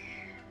sink.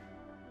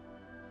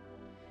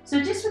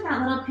 So just with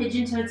that little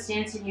pigeon-toed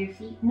stance in your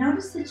feet,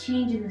 notice the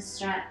change in the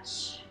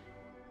stretch.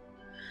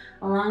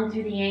 Along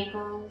through the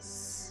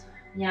ankles,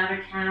 the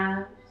outer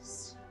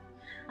calves,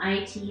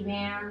 IT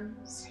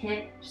bands,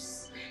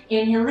 hips.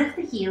 Inhale, lift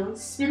the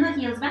heels, spin the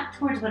heels back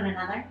towards one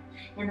another,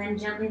 and then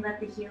gently let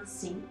the heels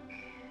sink.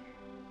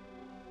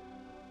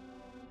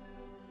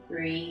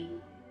 Breathe.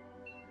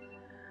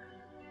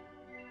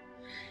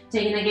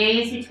 Taking the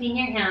gaze between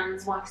your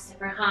hands, walk,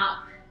 step, or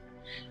hop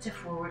to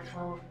forward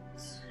fold.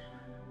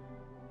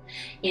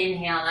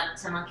 Inhale up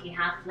to monkey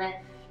half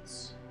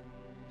lift.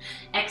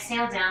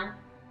 Exhale down.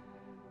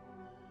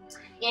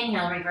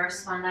 Inhale,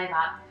 reverse swan dive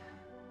up.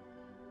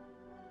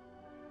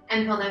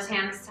 And pull those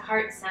hands to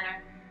heart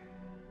center.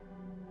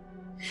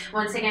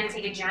 Once again,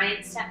 take a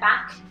giant step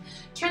back.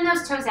 Turn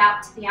those toes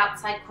out to the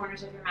outside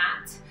corners of your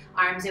mat.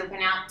 Arms open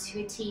out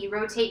to a T.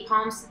 Rotate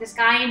palms to the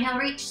sky. Inhale,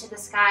 reach to the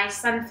sky.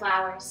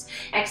 Sunflowers.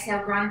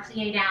 Exhale, grand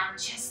plie down.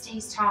 Chest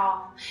stays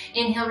tall.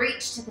 Inhale,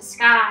 reach to the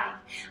sky.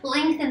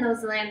 Lengthen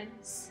those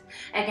limbs.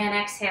 Again,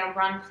 exhale,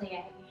 grand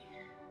plie.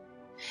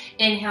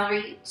 Inhale,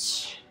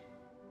 reach.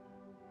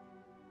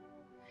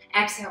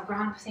 Exhale,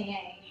 grand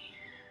plie.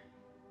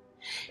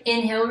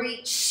 Inhale,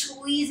 reach.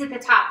 Squeeze at the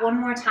top. One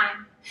more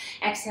time.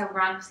 Exhale,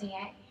 grand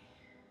plie.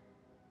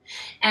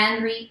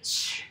 And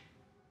reach.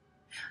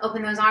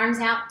 Open those arms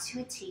out to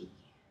a T.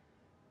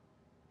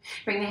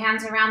 Bring the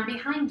hands around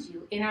behind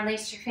you.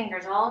 Interlace your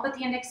fingers, all but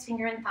the index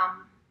finger and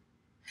thumb.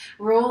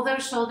 Roll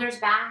those shoulders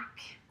back.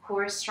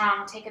 Core is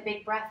strong. Take a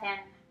big breath in.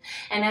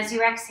 And as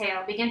you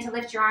exhale, begin to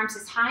lift your arms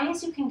as high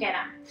as you can get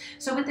them.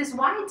 So with this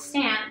wide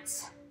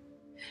stance,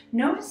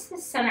 notice the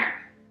center,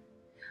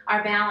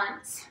 our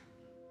balance,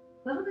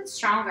 a little bit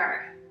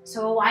stronger.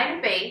 So a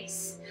wider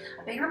base,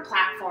 a bigger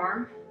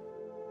platform,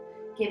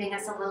 giving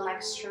us a little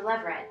extra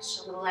leverage,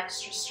 a little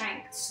extra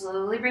strength.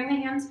 Slowly bring the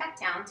hands back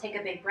down, take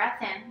a big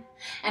breath in,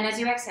 and as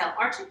you exhale,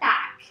 arch it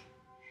back.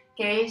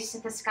 Gaze to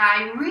the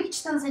sky,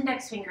 reach those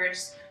index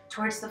fingers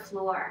towards the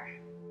floor.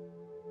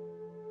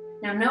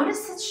 Now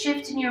notice the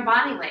shift in your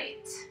body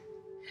weight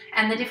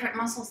and the different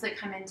muscles that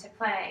come into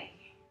play.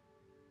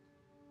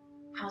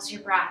 How's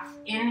your breath?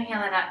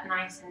 Inhale it up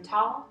nice and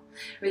tall.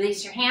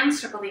 Release your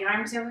hands, circle the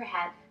arms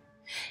overhead.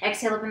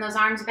 Exhale, open those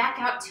arms back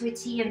out to a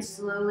T and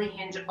slowly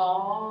hinge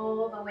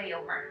all the way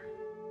over.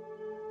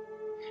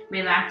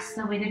 Relax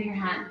the weight of your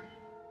head.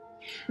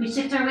 We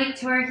shift our weight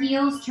to our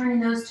heels, turning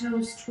those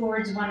toes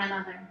towards one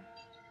another.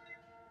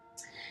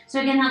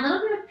 So again, that little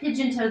bit of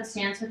pigeon-toed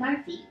stance with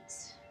our feet.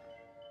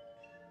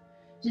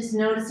 Just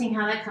noticing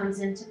how that comes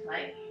into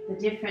play, the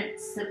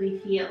difference that we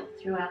feel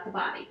throughout the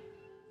body.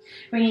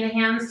 Bringing the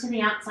hands to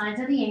the outsides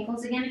of the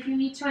ankles. Again, if you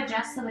need to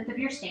adjust the width of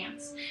your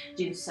stance,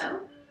 do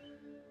so.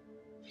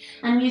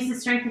 And use the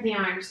strength of the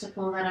arms to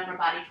pull that upper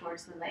body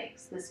towards the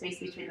legs, the space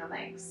between the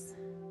legs.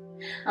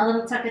 A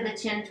little tuck of the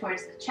chin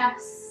towards the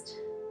chest.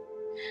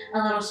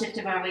 A little shift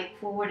of our weight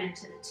forward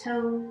into the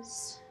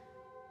toes.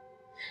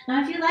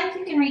 Now if you like,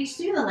 you can reach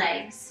through the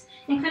legs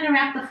and kind of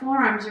wrap the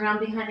forearms around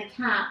behind the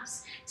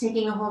calves,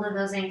 taking a hold of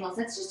those ankles.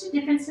 That's just a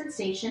different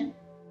sensation.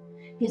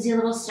 Gives you a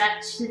little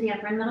stretch to the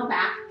upper and middle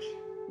back,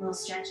 a little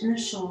stretch in the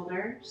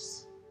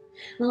shoulders,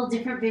 a little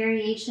different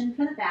variation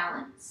for the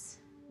balance.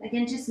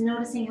 Again, just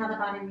noticing how the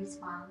body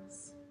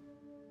responds.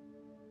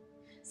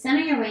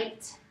 Center your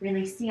weight,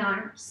 release the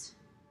arms.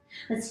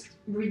 Let's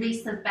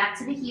release them back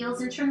to the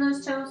heels and turn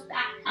those toes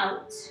back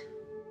out.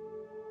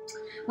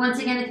 Once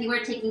again, if you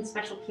are taking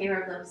special care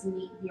of those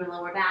your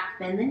lower back,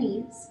 bend the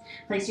knees.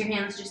 Place your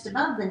hands just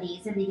above the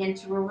knees and begin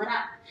to roll it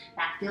up.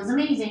 That feels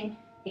amazing.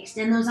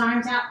 Extend those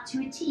arms out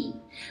to a T.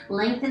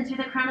 Lengthen through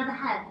the crown of the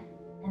head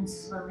and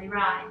slowly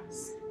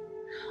rise.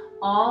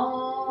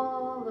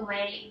 All the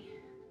way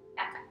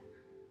back up.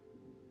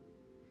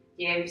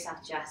 Give yourself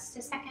just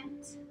a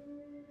second.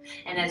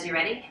 And as you're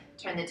ready,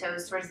 turn the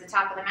toes towards the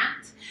top of the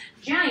mat.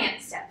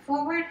 Giant step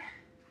forward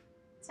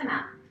to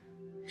mountain.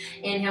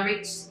 Inhale,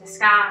 reach to the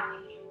sky.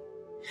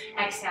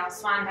 Exhale,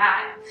 swan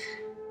dive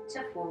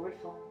to forward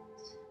fold.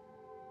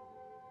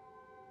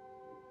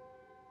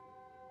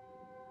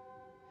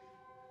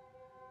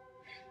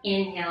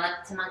 Inhale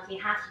up to monkey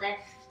half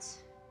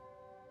lift.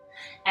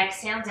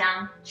 Exhale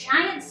down,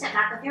 giant step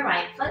back with your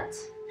right foot.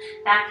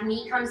 Back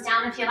knee comes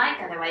down if you like,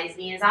 otherwise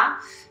knee is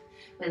off.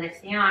 We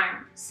lift the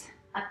arms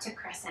up to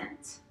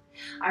crescent.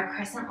 Our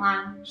crescent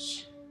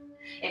lunge.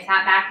 If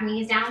that back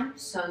knee is down,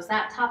 so is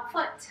that top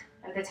foot,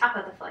 or the top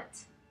of the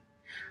foot.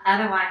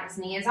 Otherwise,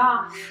 knee is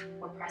off.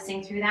 We're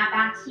pressing through that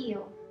back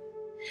heel.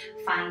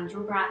 Find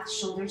your breath,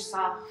 shoulders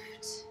soft.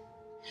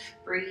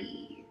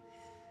 Breathe.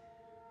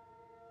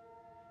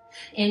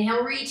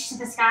 Inhale, reach to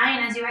the sky,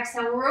 and as you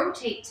exhale,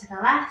 rotate to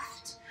the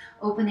left.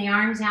 Open the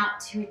arms out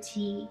to a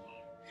T.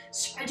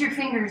 Spread your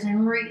fingers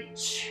and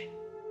reach.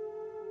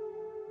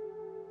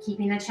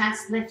 Keeping the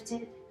chest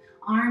lifted,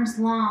 arms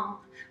long.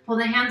 Pull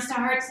the hands to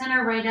heart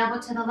center, right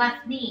elbow to the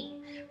left knee.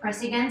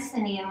 Press against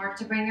the knee and work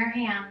to bring your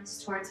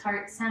hands towards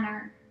heart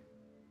center.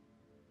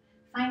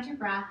 Find your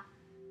breath.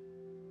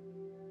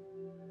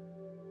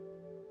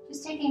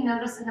 Just taking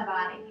notice of the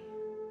body,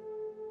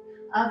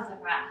 of the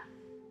breath.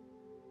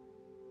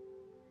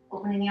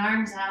 Opening the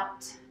arms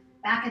out.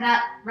 Back of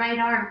that right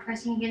arm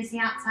pressing against the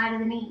outside of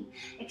the knee.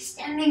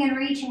 Extending and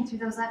reaching through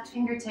those left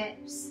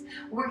fingertips.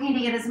 Working to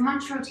get as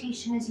much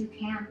rotation as you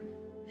can.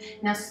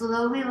 Now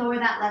slowly lower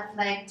that left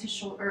leg to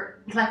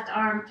shoulder, left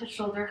arm to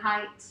shoulder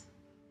height.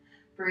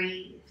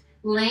 Breathe.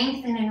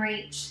 Lengthen and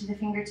reach to the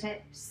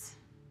fingertips.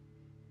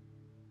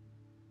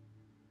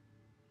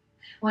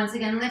 Once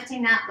again,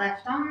 lifting that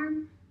left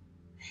arm.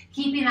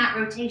 Keeping that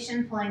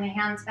rotation, pulling the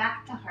hands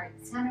back to heart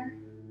center.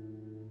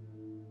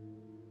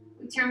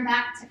 We turn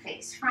back to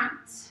face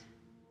front.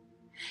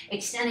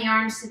 Extend the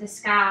arms to the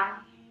sky.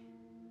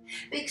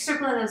 Big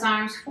circle of those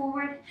arms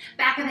forward.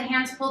 Back of the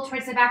hands pulled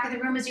towards the back of the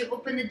room as you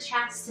open the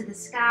chest to the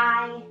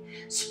sky.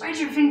 Spread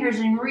your fingers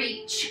and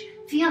reach.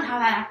 Feel how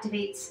that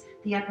activates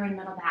the upper and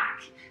middle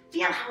back.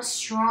 Feel how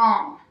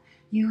strong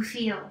you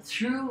feel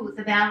through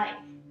the belly,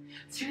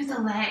 through the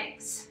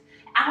legs,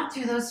 out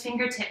through those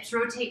fingertips.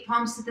 Rotate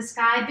palms to the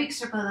sky. Big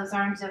circle of those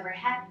arms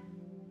overhead.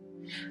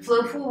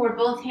 Flow forward,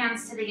 both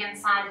hands to the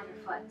inside of your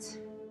foot.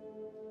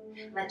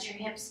 Let your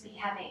hips be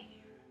heavy.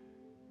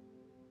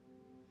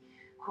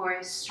 Core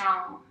is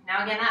strong.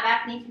 Now again, that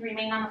back knee can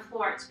remain on the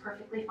floor. It's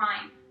perfectly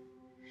fine.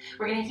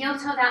 We're going to heel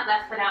toe that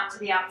left foot out to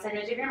the outside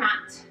edge of your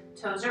mat.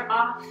 Toes are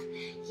off,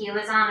 heel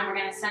is on, and we're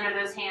going to center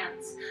those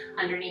hands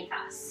underneath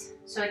us.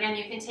 So again,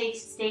 you can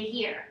stay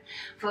here,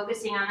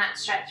 focusing on that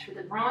stretch for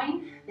the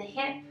groin, the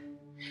hip,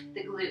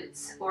 the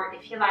glutes, or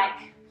if you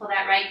like, pull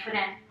that right foot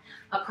in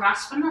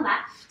across from the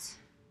left.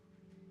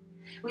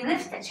 We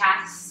lift the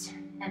chest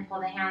and pull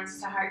the hands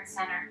to heart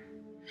center.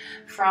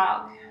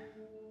 Frog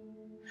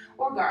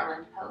or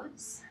garland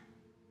pose.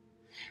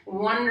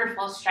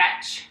 Wonderful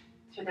stretch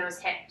through those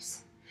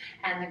hips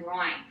and the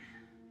groin.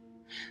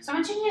 So I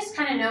want you to just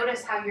kind of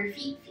notice how your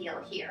feet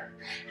feel here,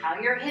 how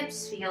your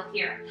hips feel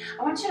here.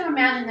 I want you to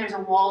imagine there's a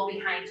wall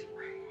behind you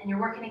and you're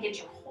working to get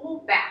your whole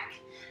back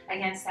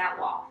against that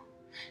wall.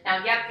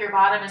 Now, yep, your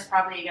bottom is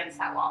probably against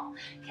that wall.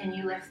 Can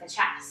you lift the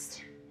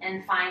chest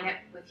and find it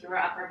with your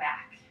upper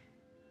back?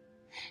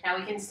 Now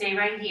we can stay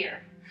right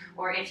here.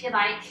 Or if you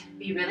like,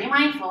 be really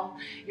mindful,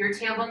 your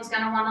tailbone's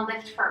going to want to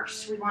lift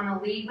first. We want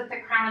to lead with the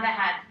crown of the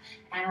head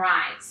and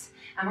rise.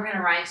 And we're going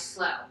to rise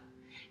slow.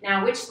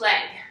 Now, which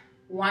leg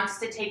wants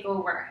to take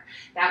over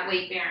that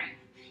weight bearing?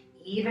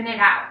 Even it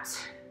out.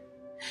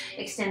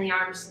 Extend the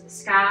arms to the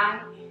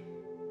sky.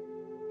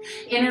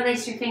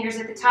 Interlace your fingers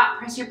at the top.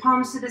 Press your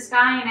palms to the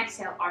sky and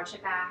exhale. Arch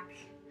it back.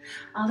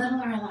 A little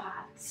or a lot.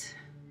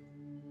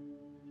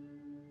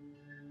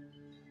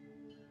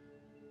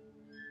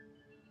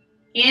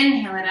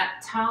 Inhale it up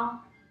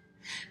tall.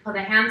 Pull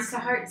the hands to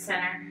heart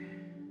center.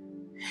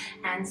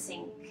 And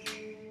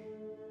sink.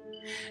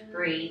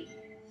 Breathe.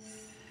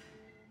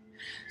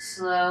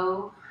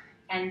 Slow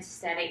and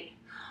steady.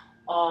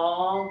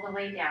 All the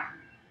way down.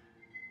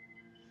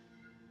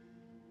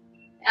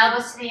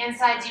 Elbows to the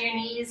insides of your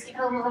knees. Give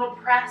them a little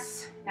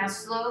press. Now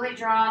slowly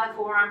draw the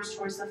forearms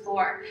towards the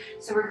floor.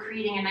 So we're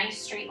creating a nice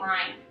straight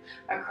line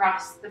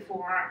across the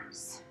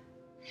forearms.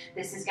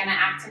 This is going to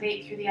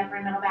activate through the upper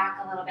and middle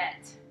back a little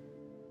bit.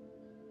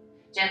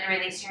 Gently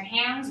release your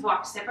hands.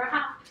 Walk, step, or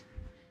hop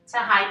to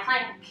high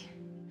plank.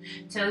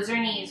 Toes or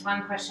knees,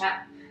 one push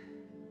up.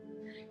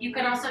 You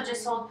can also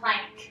just hold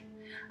plank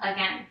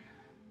again.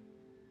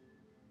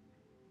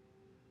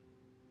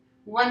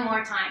 One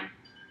more time.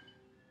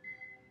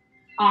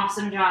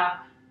 Awesome job.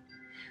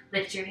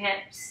 Lift your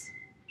hips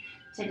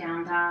to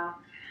down dog.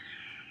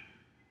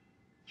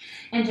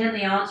 And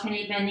gently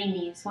alternate bending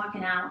knees,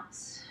 walking out.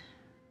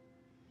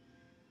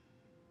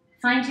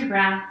 Find your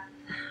breath.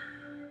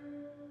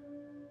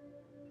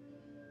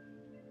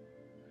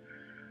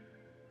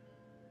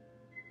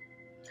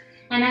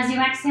 And as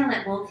you exhale,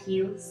 let both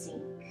heels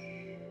sink.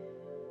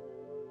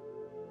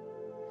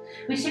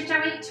 We shift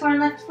our weight to our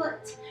left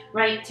foot,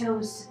 right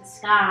toes to the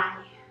sky.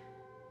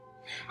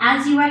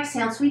 As you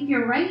exhale, sweep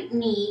your right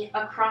knee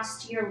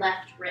across to your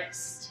left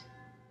wrist.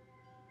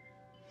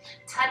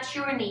 Touch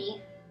your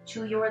knee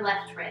to your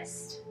left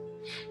wrist.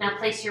 Now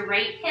place your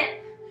right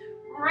hip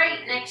right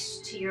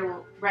next to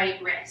your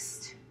right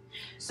wrist.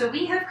 So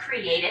we have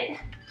created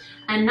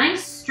a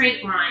nice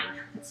straight line.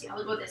 Let's see,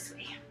 I'll go this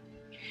way.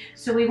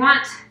 So we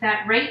want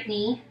that right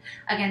knee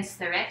against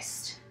the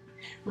wrist,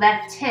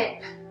 left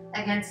hip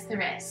against the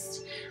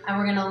wrist, and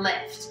we're gonna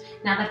lift.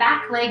 Now the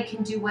back leg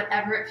can do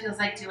whatever it feels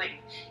like doing.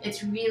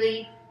 It's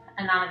really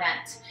a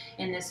non-event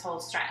in this whole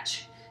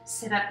stretch.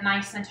 Sit up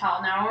nice and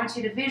tall. Now I want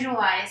you to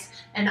visualize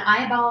an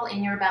eyeball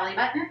in your belly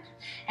button,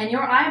 and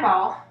your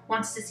eyeball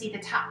wants to see the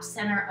top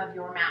center of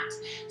your mat.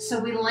 So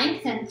we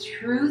lengthen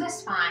through the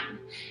spine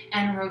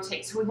and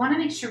rotate. So we want to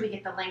make sure we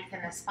get the length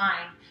in the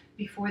spine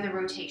before the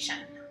rotation.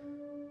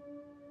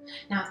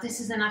 Now if this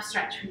is enough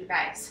stretch for you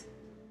guys,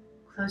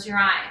 close your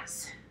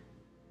eyes.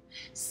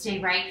 Stay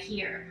right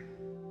here.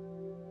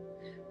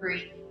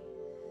 Breathe.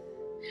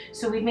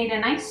 So we've made a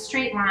nice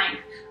straight line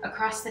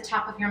across the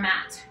top of your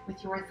mat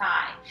with your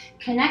thigh,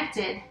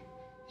 connected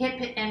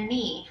hip and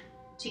knee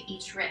to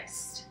each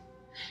wrist.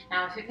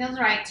 Now if it feels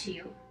right to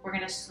you, we're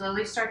going to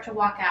slowly start to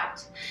walk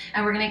out,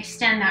 and we're going to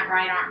extend that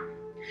right arm.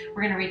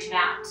 We're going to reach it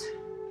out,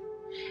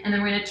 and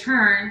then we're going to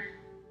turn,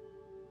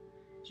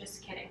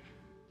 just kidding,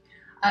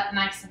 up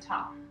nice and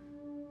tall.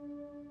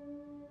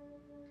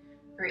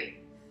 Breathe.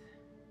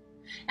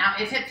 Now,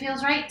 if it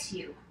feels right to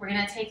you, we're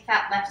going to take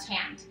that left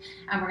hand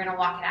and we're going to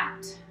walk it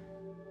out.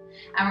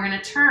 And we're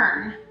going to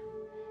turn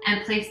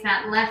and place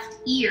that left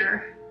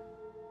ear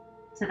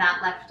to that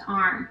left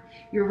arm.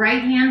 Your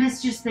right hand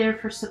is just there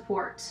for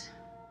support.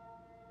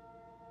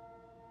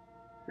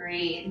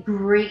 Breathe.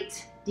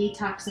 Great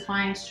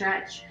detoxifying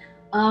stretch.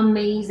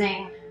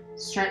 Amazing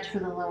stretch for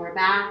the lower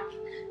back,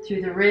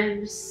 through the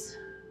ribs.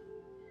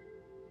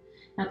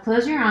 Now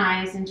close your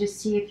eyes and just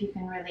see if you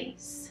can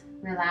release.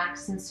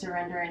 Relax and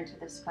surrender into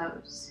this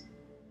pose.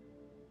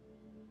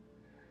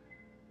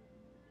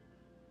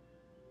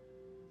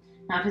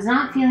 Now if it's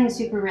not feeling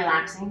super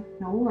relaxing,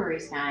 no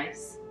worries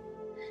guys.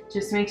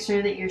 Just make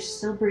sure that you're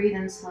still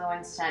breathing slow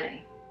and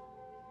steady.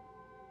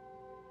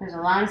 There's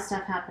a lot of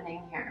stuff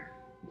happening here.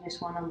 You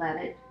just want to let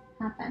it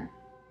happen.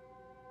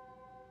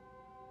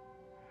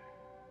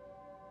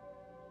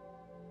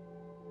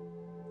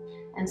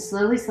 And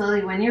slowly,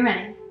 slowly, when you're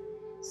ready,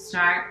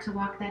 start to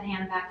walk that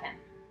hand back in.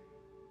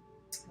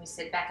 We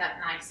sit back up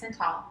nice and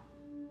tall.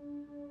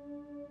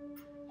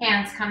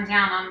 Hands come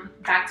down on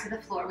back to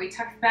the floor. We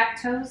tuck the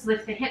back toes,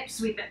 lift the hips,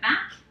 sweep it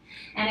back,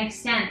 and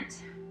extend.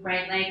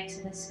 Right leg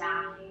to the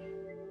sky.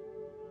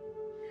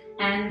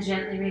 And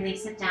gently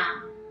release it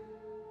down.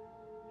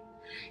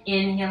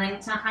 Inhaling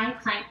to high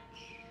plank.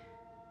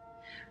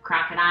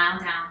 Crocodile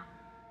down.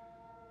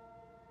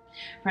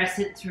 Press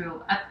it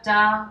through up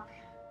dog.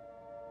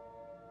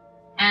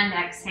 And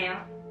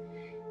exhale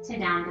to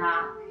down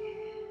dog.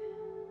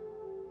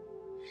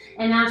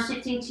 And now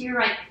shifting to your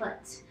right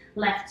foot,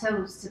 left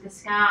toes to the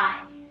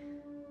sky.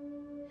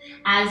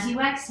 As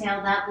you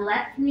exhale, that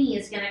left knee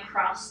is going to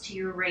cross to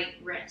your right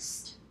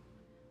wrist.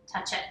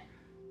 Touch it.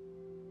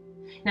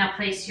 Now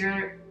place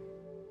your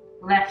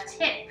left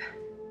hip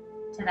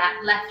to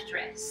that left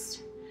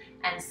wrist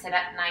and sit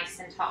up nice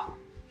and tall.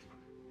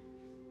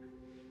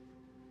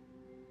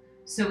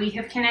 So we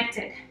have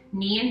connected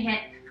knee and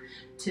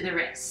hip to the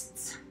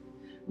wrists.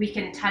 We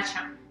can touch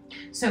them.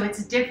 So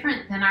it's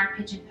different than our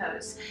pigeon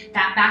pose.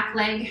 That back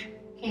leg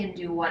can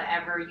do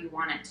whatever you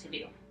want it to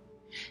do.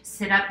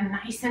 Sit up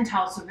nice and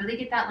tall, so really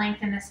get that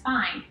length in the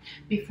spine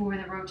before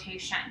the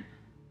rotation.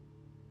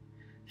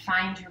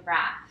 Find your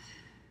breath.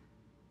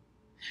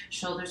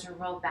 Shoulders are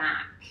rolled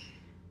back.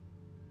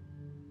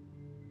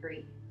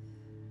 Breathe.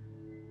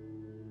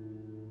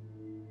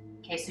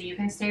 Okay, so you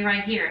can stay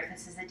right here. If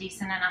this is a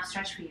decent enough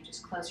stretch for you,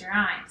 just close your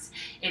eyes.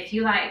 If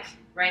you like,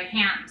 right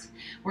hand,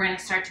 we're going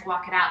to start to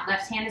walk it out.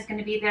 Left hand is going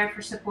to be there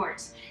for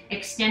support.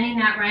 Extending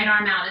that right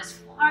arm out as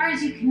far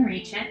as you can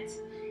reach it,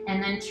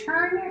 and then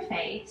turn your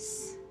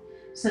face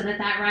so that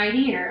that right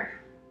ear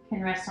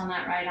can rest on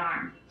that right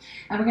arm.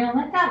 And we're going to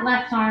let that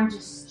left arm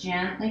just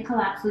gently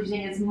collapse,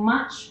 losing as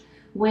much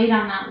weight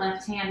on that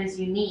left hand as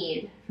you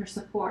need for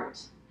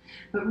support,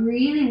 but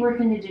really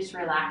working to just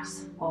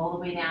relax all the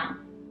way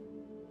down.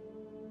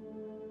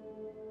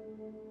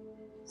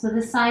 So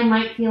this side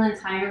might feel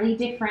entirely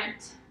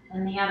different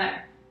than the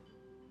other.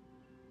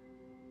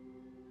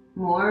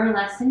 More or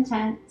less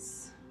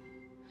intense.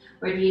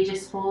 Or do you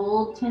just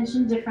hold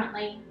tension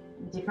differently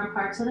in different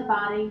parts of the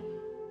body?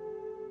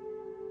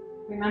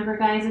 Remember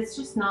guys, it's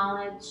just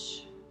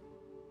knowledge.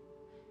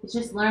 It's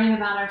just learning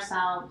about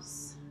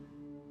ourselves.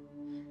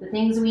 The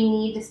things we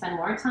need to spend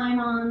more time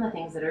on, the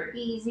things that are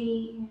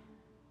easy.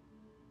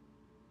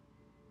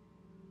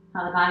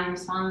 How the body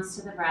responds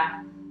to the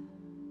breath.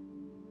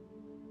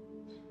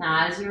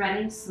 Now as you're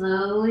ready,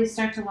 slowly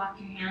start to walk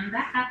your hand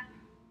back up.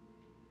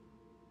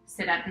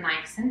 Sit up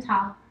nice and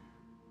tall.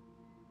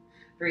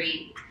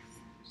 Breathe.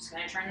 Just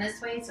going to turn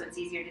this way so it's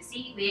easier to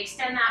see. We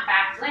extend that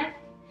back leg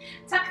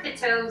Tuck the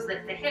toes,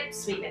 lift the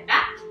hips, sweep it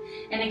back,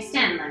 and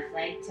extend left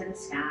leg to the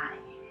sky.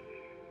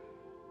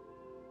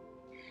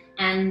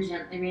 And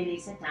gently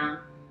release it down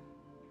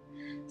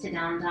to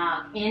down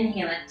dog.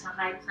 Inhale it to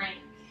high plank.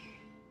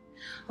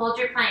 Hold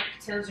your plank,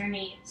 toes or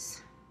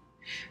knees.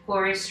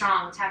 Core is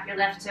strong. Tap your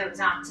left toes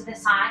out to the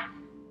side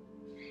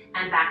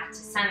and back to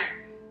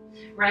center.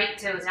 Right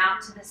toes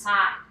out to the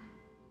side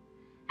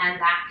and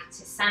back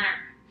to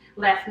center.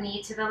 Left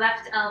knee to the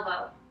left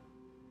elbow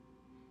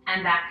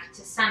and back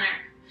to center.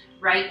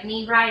 Right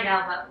knee, right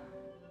elbow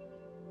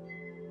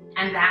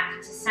and back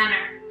to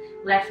center.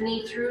 Left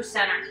knee through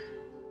center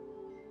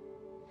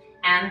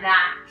and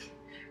back.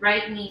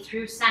 Right knee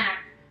through center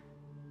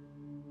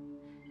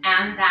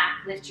and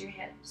back. Lift your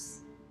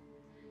hips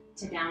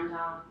to down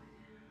dog.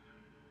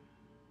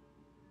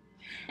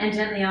 And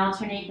gently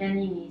alternate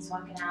bending knees,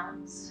 walk it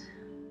out.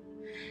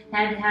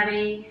 Head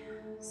heavy,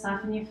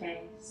 soften your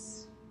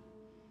face.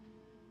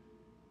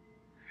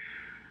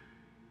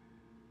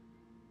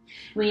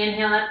 We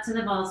inhale up to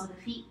the balls of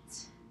the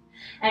feet.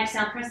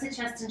 Exhale, press the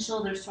chest and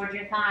shoulders toward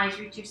your thighs,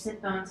 reach your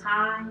sit bones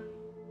high.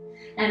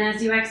 And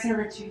as you exhale,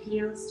 let your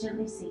heels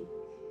gently sink.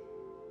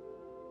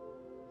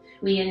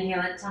 We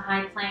inhale it to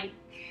high plank.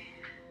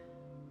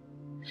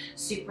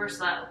 Super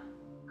slow,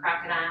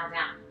 crocodile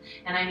down.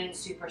 And I mean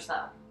super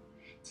slow.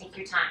 Take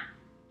your time.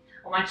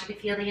 I want you to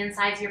feel the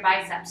insides of your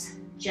biceps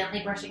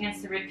gently brush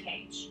against the rib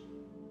cage.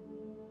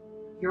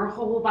 Your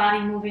whole body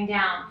moving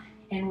down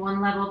in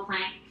one level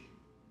plank.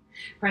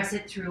 Press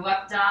it through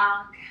up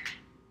dog.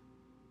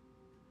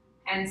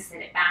 And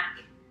sit it back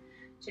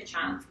to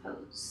child's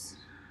pose.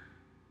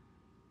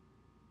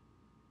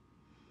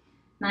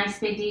 Nice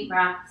big deep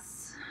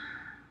breaths.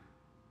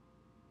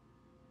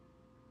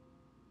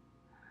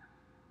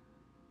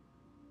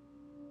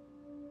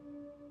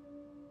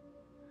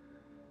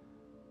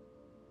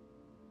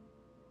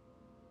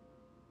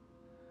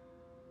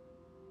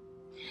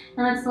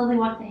 And let's slowly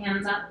walk the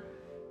hands up.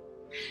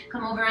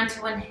 Come over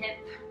onto one hip.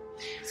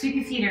 Sweep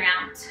your feet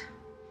around.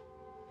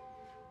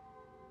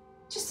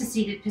 Just a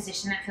seated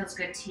position that feels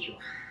good to you.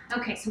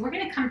 Okay, so we're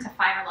going to come to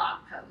fire log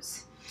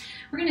pose.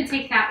 We're going to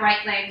take that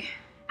right leg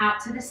out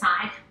to the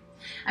side,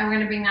 and we're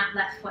going to bring that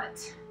left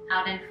foot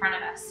out in front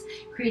of us,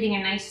 creating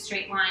a nice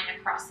straight line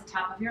across the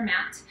top of your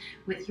mat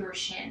with your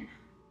shin.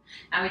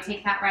 Now we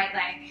take that right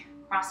leg,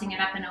 crossing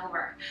it up and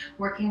over,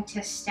 working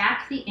to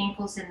stack the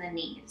ankles and the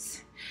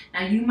knees.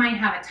 Now you might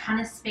have a ton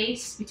of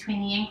space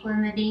between the ankle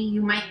and the knee.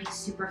 You might be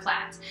super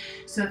flat.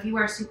 So if you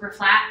are super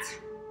flat,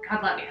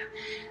 God love you.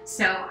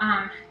 So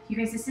you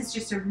guys, this is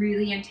just a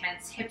really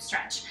intense hip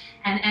stretch.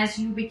 And as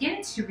you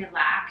begin to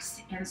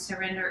relax and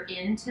surrender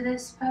into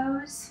this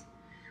pose,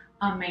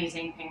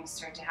 amazing things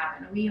start to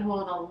happen. We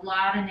hold a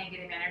lot of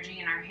negative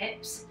energy in our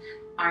hips,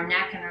 our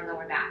neck, and our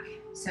lower back.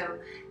 So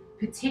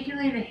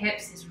particularly the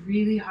hips is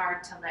really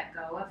hard to let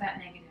go of that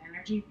negative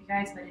energy, you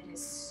guys, but it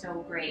is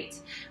so great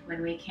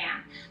when we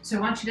can. So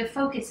I want you to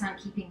focus on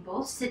keeping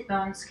both sit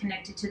bones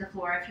connected to the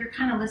floor. If you're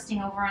kind of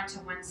listing over onto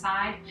one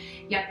side,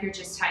 yep, you're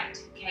just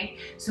tight, okay?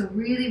 So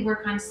really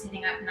work on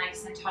sitting up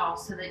nice and tall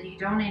so that you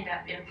don't end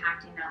up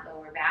impacting that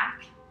lower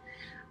back.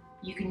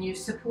 You can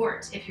use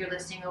support if you're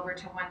listing over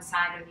to one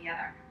side or the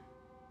other.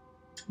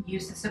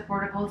 Use the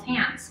support of both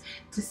hands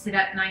to sit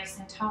up nice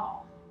and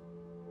tall.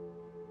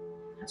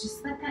 Now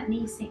just let that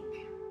knee sink.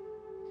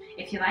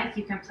 If you like,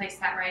 you can place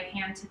that right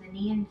hand to the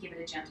knee and give it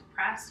a gentle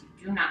press.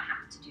 You do not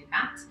have to do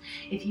that.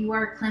 If you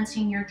are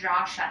clenching your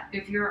jaw shut,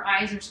 if your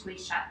eyes are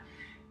squeezed shut,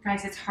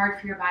 guys, it's hard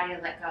for your body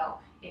to let go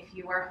if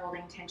you are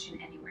holding tension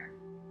anywhere.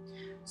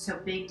 So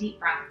big deep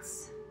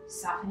breaths.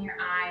 Soften your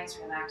eyes,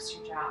 relax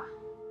your jaw.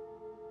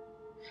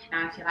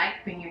 Now if you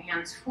like, bring your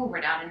hands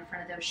forward out in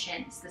front of those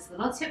shins. This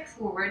little tip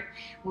forward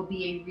will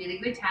be a really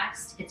good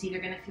test. It's either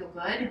going to feel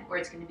good or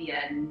it's going to be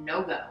a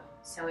no-go.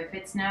 So if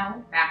it's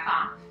no, back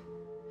off.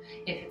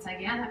 If it's like,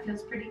 yeah, that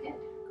feels pretty good,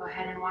 go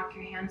ahead and walk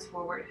your hands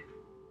forward.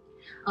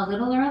 A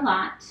little or a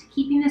lot,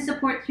 keeping the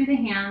support through the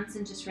hands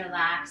and just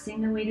relaxing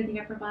the weight of the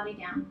upper body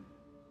down.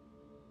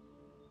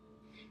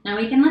 Now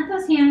we can let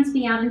those hands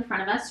be out in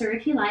front of us, or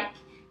if you like,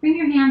 bring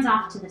your hands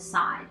off to the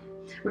side.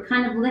 We're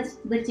kind of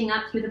lifting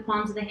up through the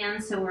palms of the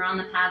hands, so we're on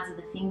the pads of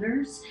the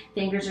fingers.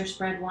 Fingers are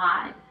spread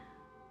wide.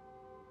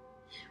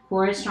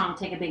 Core is strong.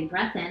 Take a big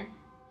breath in.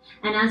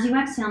 And as you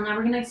exhale, now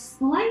we're going to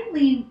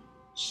slightly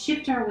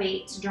shift our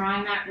weight,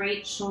 drawing that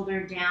right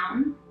shoulder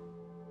down,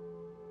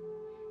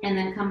 and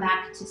then come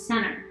back to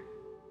center.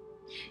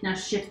 Now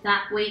shift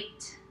that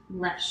weight.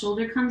 Left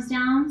shoulder comes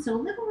down, so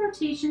a little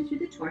rotation through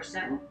the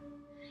torso,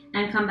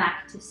 and come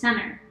back to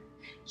center.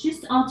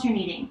 Just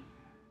alternating.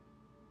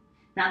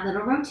 That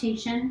little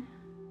rotation,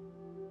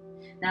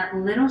 that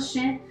little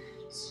shift,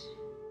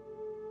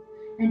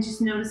 and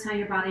just notice how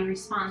your body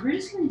responds. We're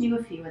just going to do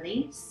a few of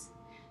these.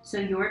 So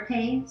your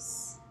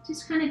pace,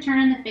 just kind of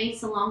turning the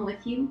face along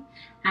with you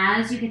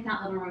as you get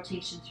that little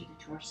rotation through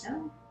the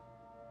torso.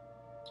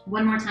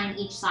 One more time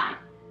each side.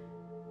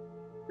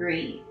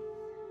 Breathe.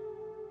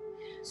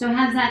 So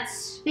has that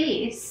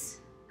space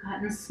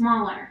gotten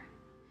smaller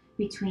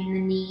between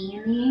the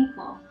knee and the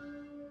ankle?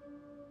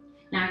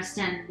 Now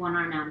extend one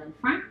arm out in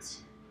front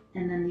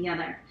and then the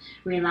other.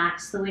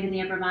 Relax the weight of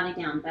the upper body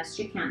down best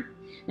you can.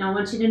 Now I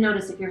want you to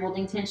notice if you're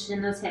holding tension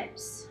in those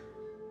hips.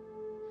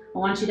 I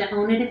want you to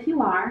own it if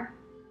you are.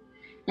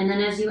 And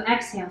then as you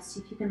exhale,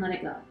 see if you can let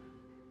it go.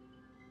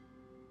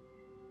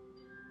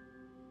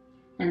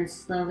 And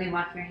slowly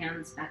walk your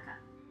hands back up.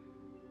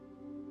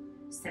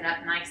 Sit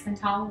up nice and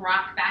tall.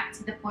 Rock back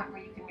to the point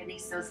where you can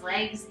release those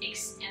legs.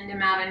 Extend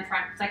them out in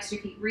front. Flex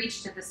your feet.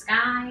 Reach to the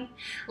sky.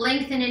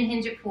 Lengthen and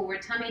hinge it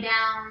forward. Tummy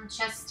down,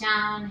 chest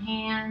down,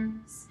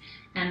 hands.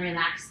 And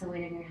relax the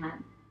weight of your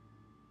head.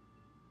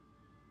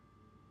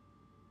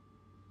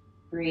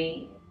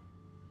 Breathe.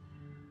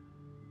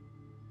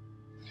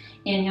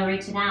 Inhale,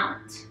 reach it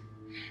out.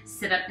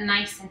 Sit up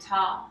nice and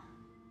tall.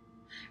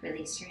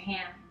 Release your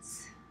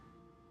hands.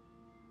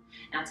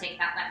 Now take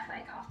that left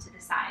leg off to the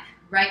side.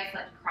 Right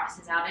foot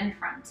crosses out in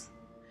front.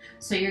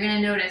 So you're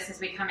going to notice as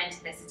we come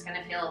into this, it's going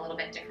to feel a little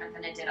bit different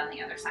than it did on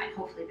the other side.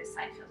 Hopefully this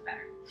side feels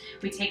better.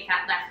 We take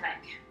that left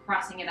leg,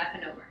 crossing it up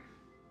and over.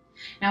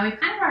 Now we've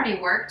kind of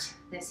already worked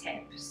this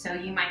hip, so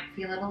you might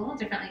feel it a little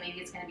differently. Maybe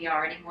it's going to be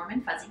already warm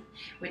and fuzzy,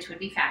 which would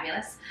be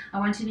fabulous. I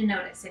want you to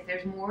notice if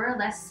there's more or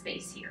less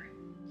space here.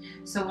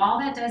 So all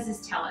that does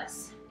is tell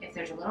us if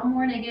there's a little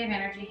more negative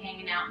energy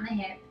hanging out in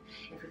the hip,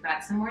 if we've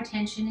got some more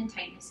tension and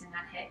tightness in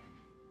that hip,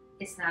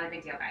 it's not a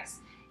big deal,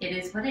 guys. It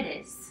is what it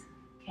is,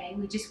 okay?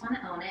 We just want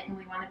to own it and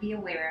we want to be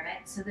aware of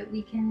it so that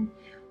we can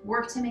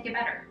work to make it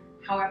better,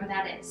 however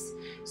that is.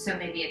 So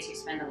maybe it's you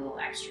spend a little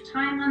extra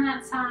time on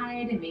that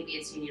side, and maybe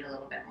it's you need a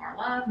little bit more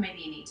love,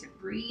 maybe you need to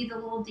breathe a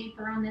little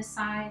deeper on this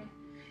side.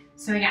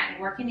 So again,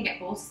 working to get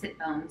both sit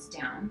bones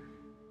down.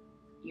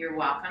 You're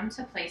welcome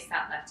to place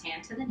that left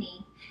hand to the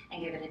knee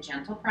and give it a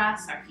gentle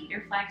press. Our feet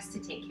are flexed to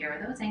take care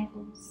of those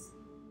ankles.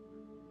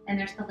 And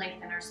there's the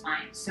length in our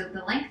spine. So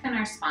the length in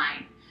our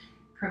spine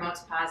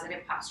promotes positive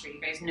posture. You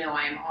guys know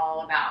I am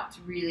all about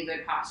really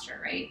good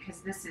posture, right?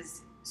 Because this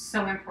is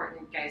so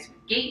important, guys,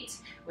 with gait,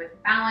 with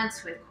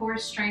balance, with core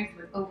strength,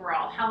 with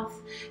overall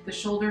health. The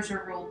shoulders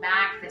are rolled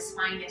back, the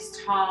spine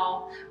is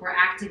tall, we're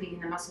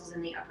activating the muscles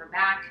in the upper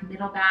back,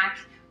 middle back,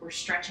 we're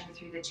stretching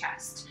through the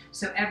chest.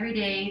 So every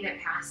day that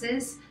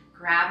passes,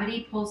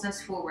 gravity pulls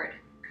us forward,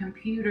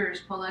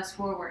 computers pull us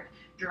forward,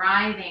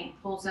 driving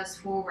pulls us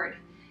forward,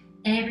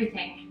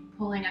 everything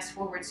pulling us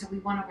forward. So we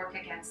want to work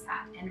against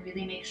that and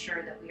really make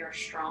sure that we are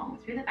strong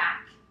through the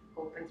back,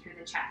 open through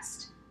the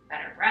chest.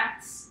 Better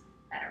breaths,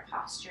 better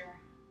posture,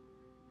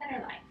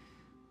 better life.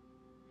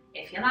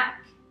 If you like,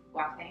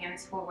 walk the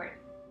hands forward.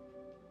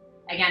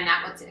 Again,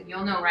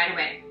 you'll know right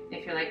away.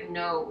 If you're like,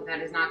 no, that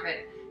is not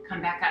good,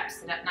 come back up,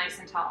 sit up nice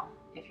and tall.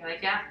 If you're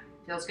like, yeah,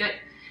 feels good.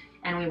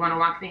 And we want to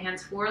walk the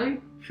hands forward,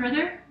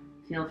 further,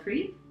 feel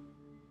free.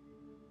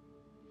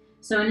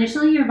 So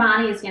initially your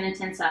body is going to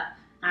tense up,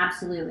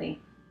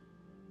 absolutely.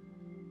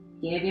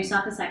 Give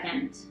yourself a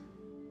second.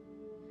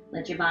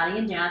 Let your body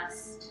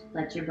adjust.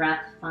 Let your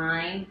breath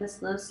find the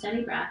slow,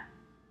 steady breath.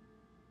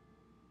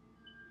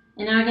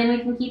 And now again,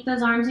 we can keep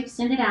those arms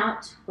extended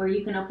out, or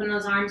you can open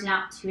those arms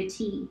out to a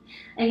T.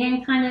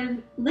 Again, kind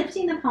of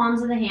lifting the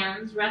palms of the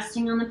hands,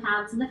 resting on the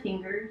pads of the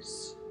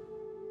fingers.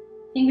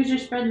 Fingers are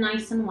spread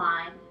nice and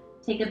wide.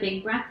 Take a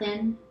big breath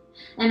in.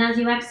 And as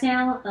you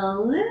exhale, a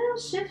little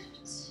shift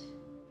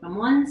from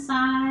one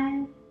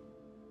side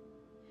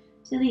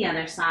to the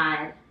other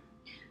side.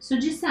 So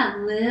just that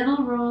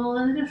little roll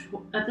of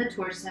the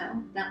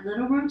torso, that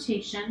little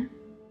rotation,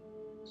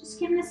 just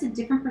giving us a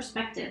different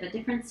perspective, a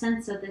different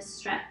sense of this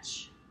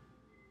stretch.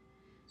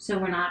 So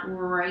we're not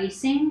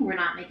racing, we're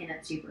not making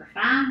it super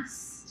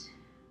fast.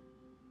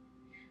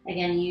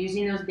 Again,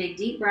 using those big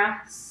deep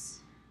breaths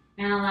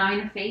and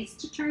allowing the face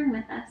to turn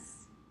with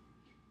us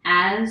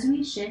as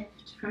we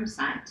shift from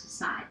side to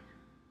side.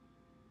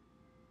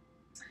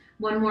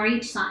 One more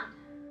each side.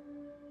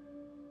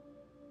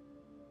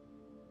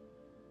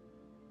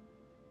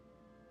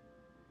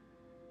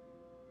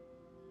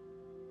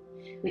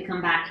 We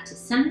come back to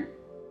center.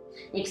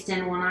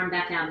 Extend one arm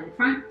back out in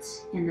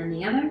front and then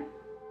the other.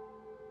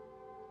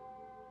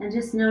 And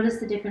just notice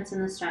the difference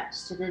in the stretch.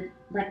 Did it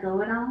let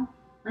go at all?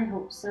 I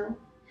hope so.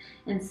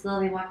 And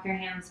slowly walk your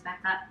hands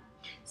back up.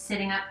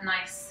 Sitting up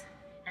nice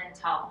and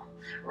tall.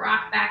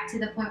 Rock back to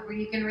the point where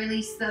you can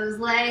release those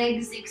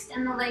legs.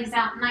 Extend the legs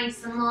out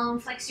nice and long.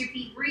 Flex your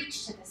feet,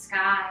 reach to the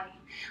sky.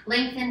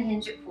 Lengthen,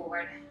 hinge it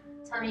forward.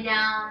 Tummy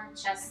down,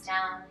 chest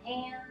down,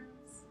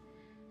 hands.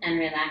 And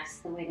relax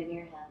the weight of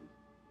your head.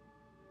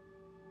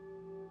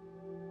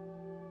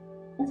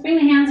 Let's bring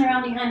the hands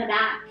around behind the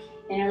back,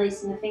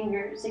 interlacing the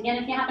fingers.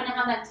 Again, if you happen to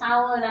have that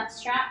towel or that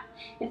strap,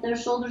 if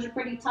those shoulders are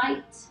pretty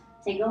tight,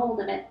 take a hold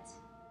of it.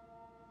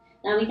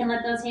 Now we can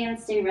let those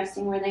hands stay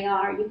resting where they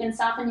are. You can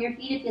soften your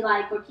feet if you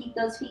like, or keep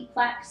those feet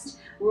flexed.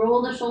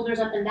 Roll the shoulders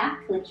up and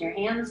back, lift your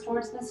hands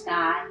towards the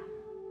sky.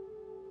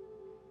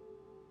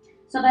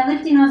 So by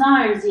lifting those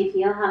arms, do you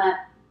feel how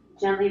that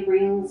gently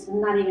brings,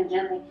 not even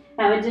gently,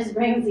 how it just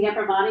brings the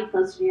upper body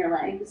closer to your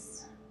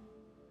legs?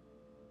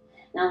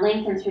 Now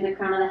lengthen through the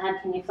crown of the head.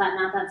 Can you flatten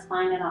out that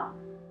spine at all?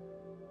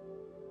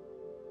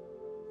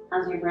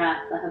 How's your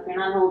breath? I hope you're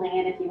not holding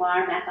it. If you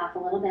are, back off a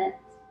little bit.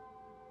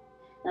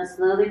 Now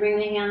slowly bring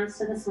the hands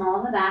to the small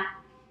of the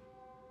back.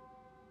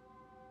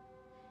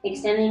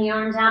 Extending the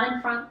arms out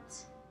in front.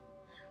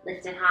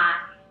 Lift it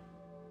high.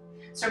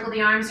 Circle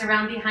the arms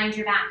around behind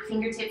your back.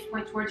 Fingertips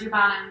point towards your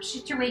bottom.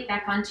 Shift your weight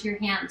back onto your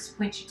hands.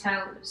 Point your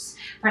toes.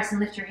 Press and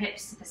lift your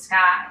hips to the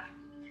sky.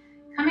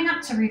 Coming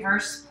up to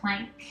reverse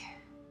plank.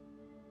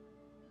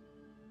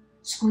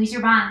 Squeeze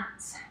your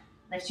buns.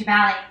 Lift your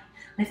belly.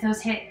 Lift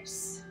those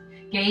hips.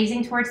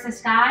 Gazing towards the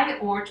sky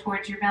or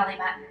towards your belly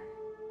button.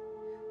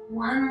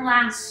 One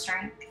last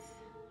strength.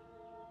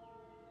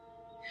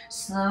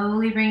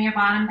 Slowly bring your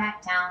bottom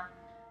back down.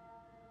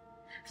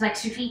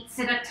 Flex your feet,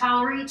 sit up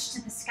tall, reach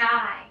to the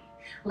sky.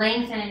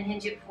 Lengthen and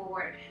hinge it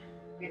forward.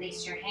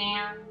 Release your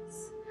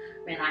hands.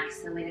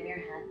 Relax the weight of your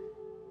head.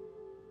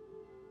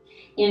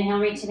 Inhale,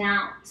 reach it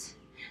out.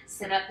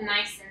 Sit up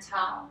nice and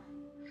tall.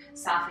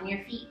 Soften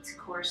your feet,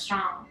 core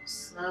strong.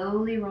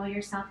 Slowly roll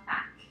yourself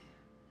back.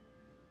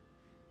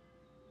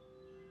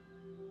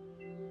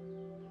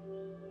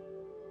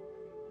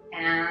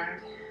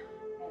 And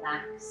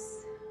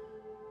relax.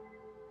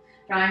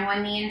 Drawing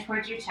one knee in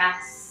towards your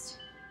chest,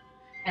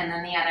 and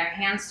then the other.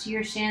 Hands to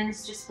your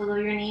shins, just below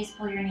your knees.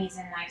 Pull your knees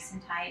in nice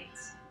and tight.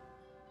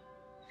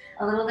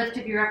 A little lift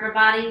of your upper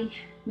body,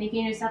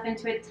 making yourself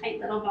into a tight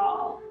little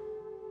ball.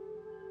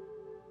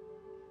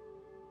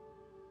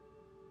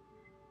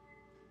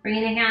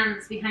 Bringing the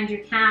hands behind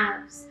your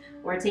calves,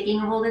 or taking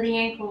a hold of the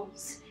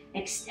ankles.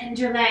 Extend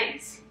your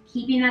legs,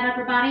 keeping that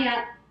upper body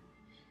up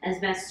as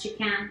best you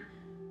can.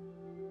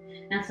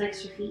 Now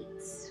flex your feet.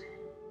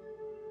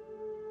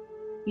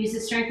 Use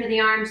the strength of the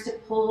arms to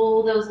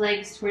pull those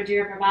legs towards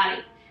your upper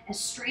body, as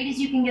straight as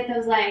you can get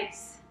those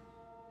legs.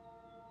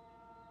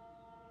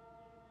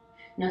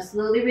 Now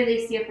slowly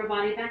release the upper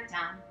body back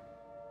down.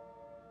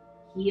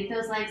 Keep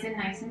those legs in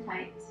nice and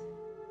tight.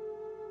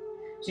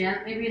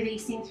 Gently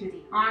releasing through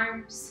the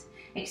arms.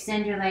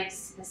 Extend your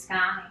legs to the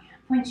sky.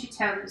 Point your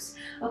toes.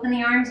 Open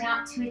the arms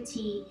out to a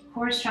T.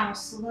 Core strong.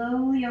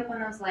 Slowly open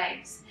those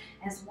legs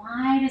as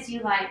wide as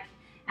you like.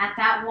 At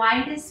that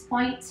widest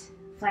point,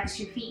 flex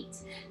your feet.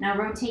 Now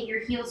rotate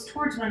your heels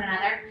towards one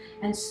another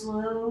and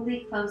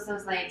slowly close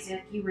those legs as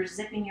if you were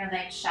zipping your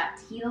legs shut.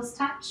 Heels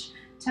touch,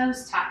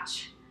 toes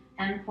touch,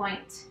 and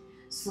point.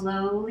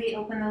 Slowly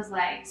open those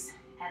legs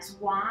as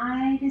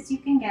wide as you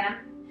can get them.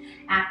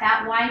 At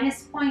that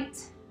widest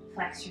point,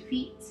 flex your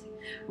feet.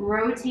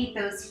 Rotate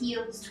those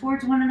heels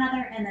towards one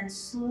another and then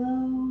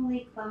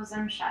slowly close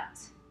them shut.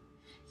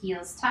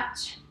 Heels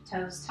touch,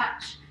 toes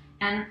touch,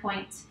 and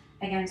point.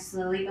 Again,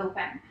 slowly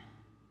open.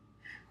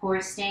 Core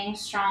staying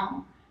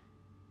strong.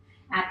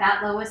 At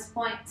that lowest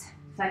point,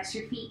 flex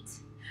your feet.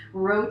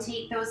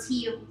 Rotate those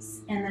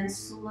heels and then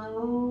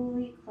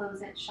slowly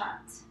close it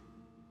shut.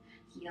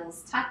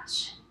 Heels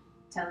touch,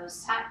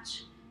 toes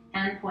touch,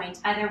 and point.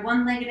 Either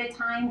one leg at a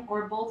time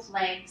or both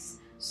legs.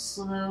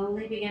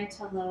 Slowly begin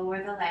to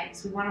lower the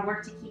legs. We want to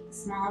work to keep the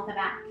small of the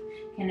back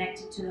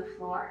connected to the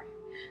floor.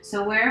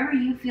 So wherever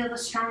you feel the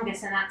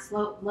strongest, and that's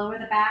lower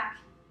the back,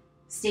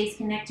 stays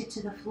connected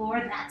to the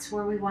floor, that's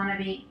where we want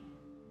to be.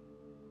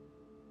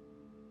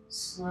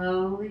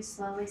 Slowly,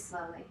 slowly,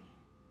 slowly.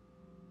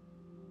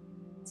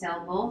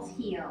 Till both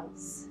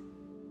heels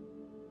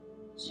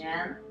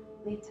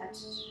gently touch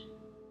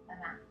the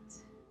mat.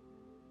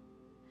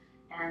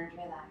 And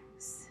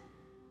relax.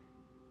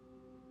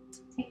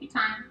 Take your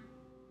time.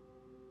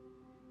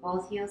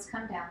 Both heels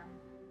come down.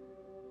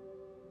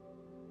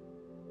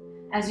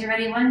 As you're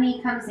ready, one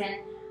knee comes in.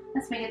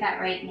 Let's make it that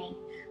right knee.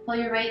 Pull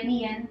your right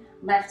knee in.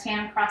 Left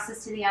hand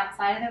crosses to the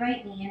outside of the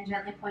right knee and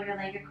gently pull your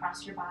leg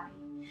across your body.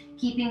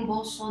 Keeping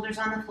both shoulders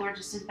on the floor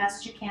just as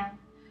best you can.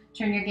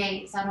 Turn your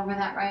gaze out over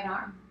that right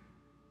arm.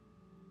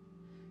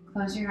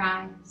 Close your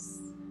eyes.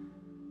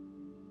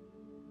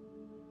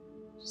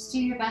 Just do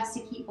your best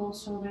to keep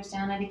both shoulders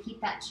down and to keep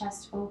that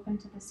chest open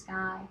to the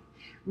sky,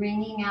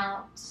 wringing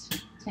out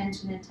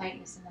tension and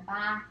tightness in the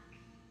back.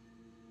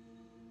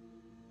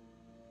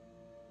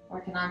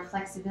 Working on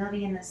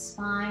flexibility in the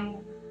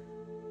spine.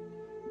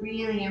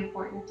 Really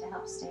important to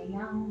help stay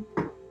young.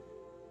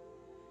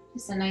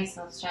 Just a nice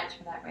little stretch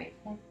for that right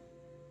hip.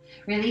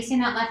 Releasing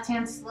that left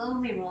hand,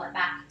 slowly roll it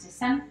back to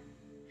center.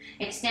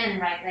 Extend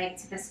right leg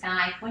to the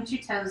sky. Point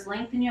your toes,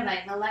 lengthen your leg.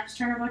 Little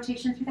external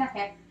rotation through that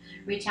hip.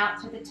 Reach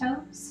out through the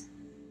toes.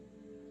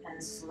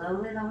 And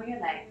slowly lower your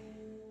leg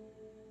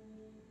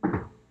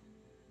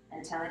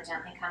until it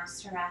gently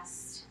comes to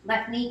rest.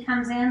 Left knee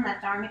comes in,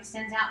 left arm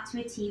extends out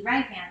to a T.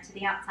 Right hand to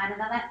the outside of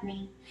the left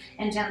knee.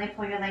 And gently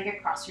pull your leg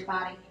across your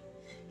body.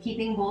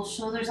 Keeping both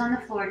shoulders on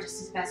the floor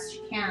just as best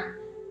you can.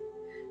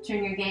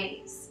 Turn your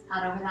gaze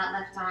out over that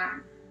left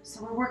arm.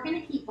 So we're working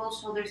to keep both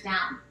shoulders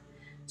down.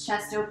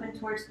 Chest open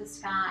towards the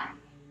sky.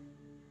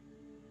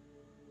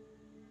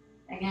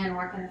 Again,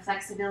 working the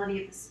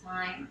flexibility of the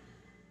spine.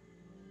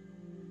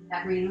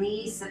 That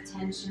release of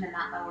tension in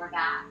that lower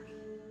back.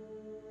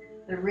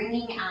 The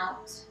wringing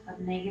out of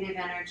negative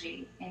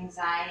energy,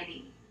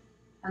 anxiety,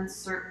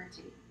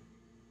 uncertainty.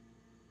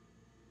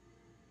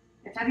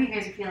 The If some of you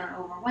guys are feeling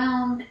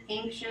overwhelmed,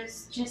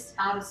 anxious, just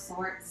out of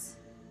sorts,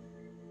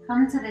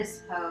 come to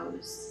this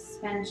pose.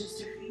 Spend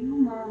just a few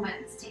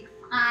moments. Take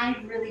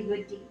 5 really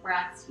good deep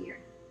breaths here.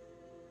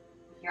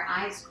 With your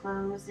eyes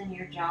closed and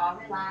your jaw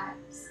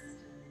relaxed,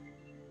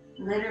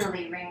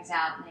 literally wrings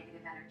out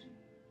negative energy.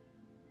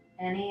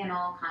 Any and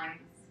all kinds.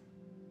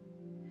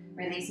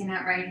 Releasing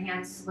that right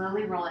hand,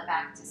 slowly roll it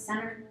back to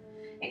center.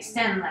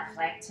 Extend left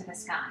leg to the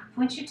sky.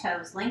 Point your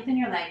toes, lengthen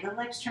your leg, little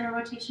external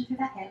rotation through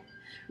the hip.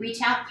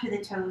 Reach out through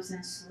the toes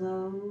and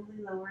slowly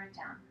lower it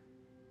down.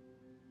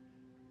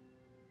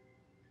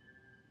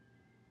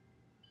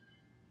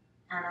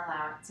 And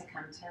allow it to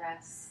come to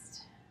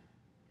rest.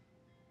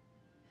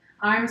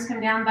 Arms come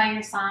down by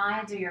your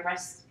sides, or you're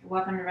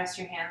welcome to rest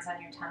your hands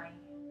on your tummy.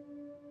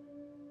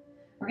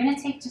 We're going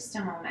to take just a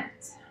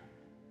moment.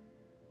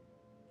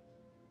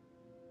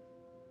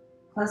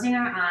 Closing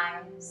our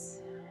eyes.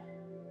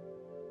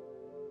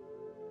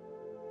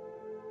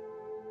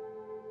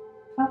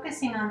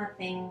 Focusing on the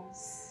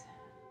things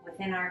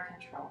within our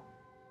control.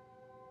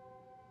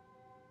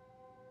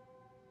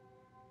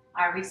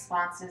 Our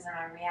responses and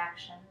our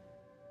reaction.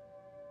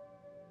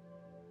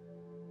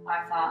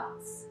 Our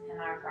thoughts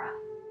and our breath.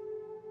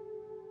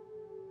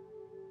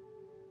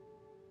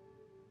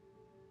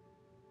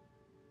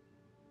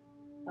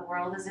 The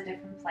world is a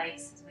different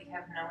place as we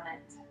have known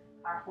it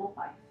our whole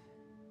life.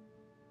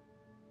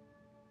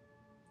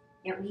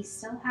 Yet we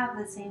still have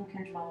the same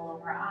control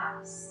over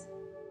us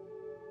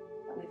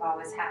that we've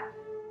always had.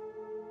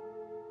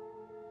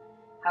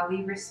 How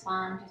we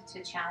respond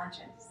to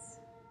challenges.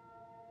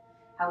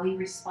 How we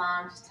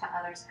respond to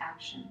others'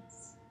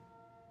 actions.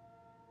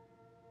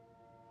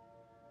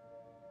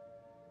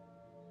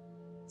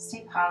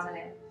 Stay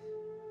positive.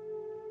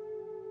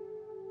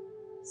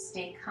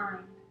 Stay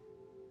kind.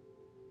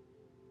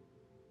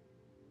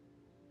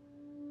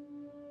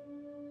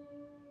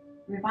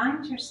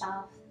 Remind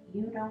yourself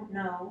you don't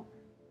know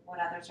what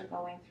others are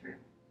going through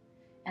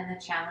and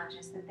the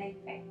challenges that they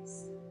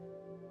face.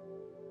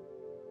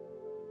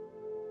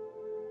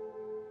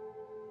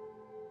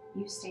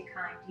 You stay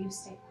kind, you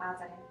stay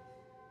positive.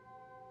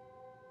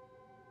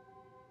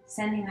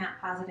 Sending that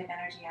positive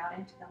energy out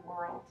into the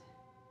world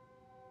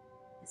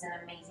is an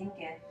amazing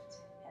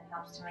gift and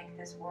helps to make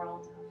this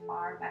world a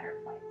far better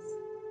place.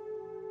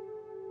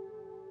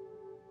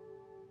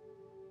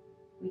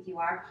 We do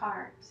our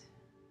part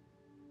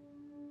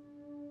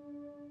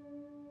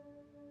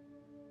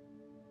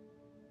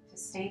to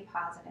stay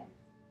positive,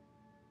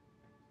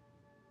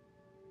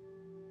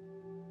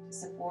 to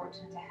support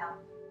and to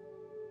help.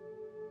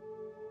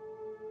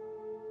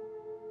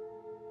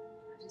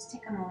 Just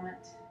take a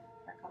moment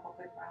for a couple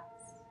good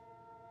breaths.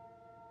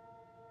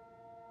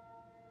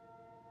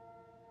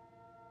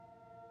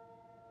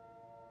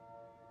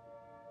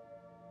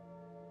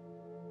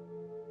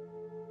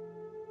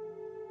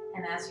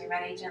 And as you're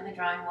ready, gently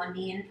drawing one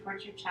knee in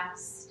towards your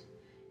chest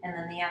and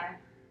then the other.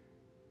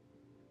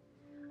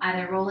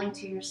 Either rolling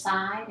to your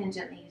side and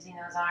gently using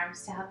those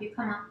arms to help you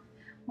come up,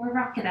 or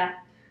rock it up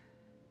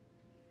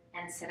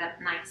and sit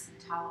up nice and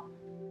tall,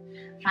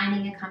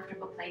 finding a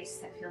comfortable place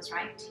that feels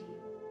right to you.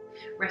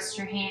 Rest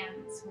your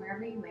hands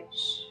wherever you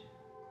wish.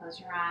 Close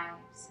your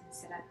eyes and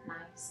sit up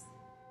nice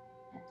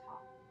and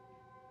tall.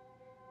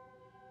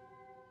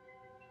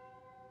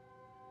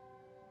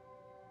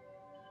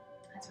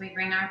 As we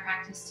bring our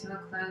practice to a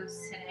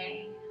close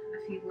today,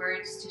 a few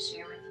words to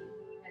share with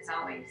you. As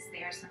always,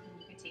 they are something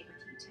you can take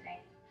with you today,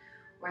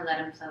 or let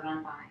them float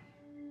on by.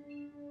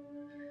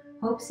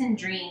 Hopes and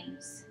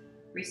dreams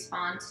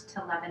respond to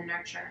love and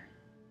nurture,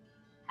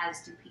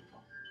 as do people.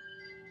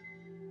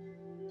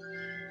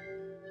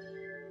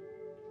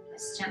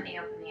 Let's gently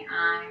open the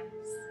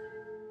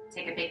eyes.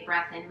 Take a big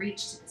breath in,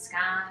 reach to the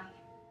sky,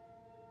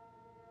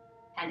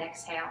 and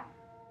exhale,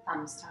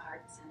 thumbs to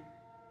heart center.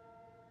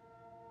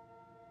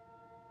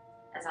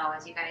 As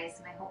always, you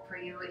guys, my hope for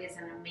you is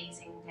an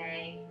amazing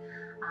day.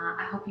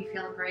 I hope you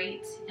feel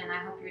great, and I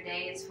hope your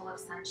day is full of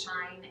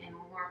sunshine and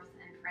warmth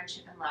and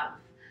friendship and love.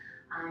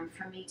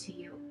 From me to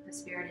you, the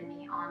spirit in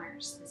me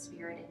honors the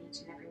spirit in each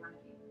and every one of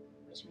you,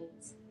 which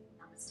means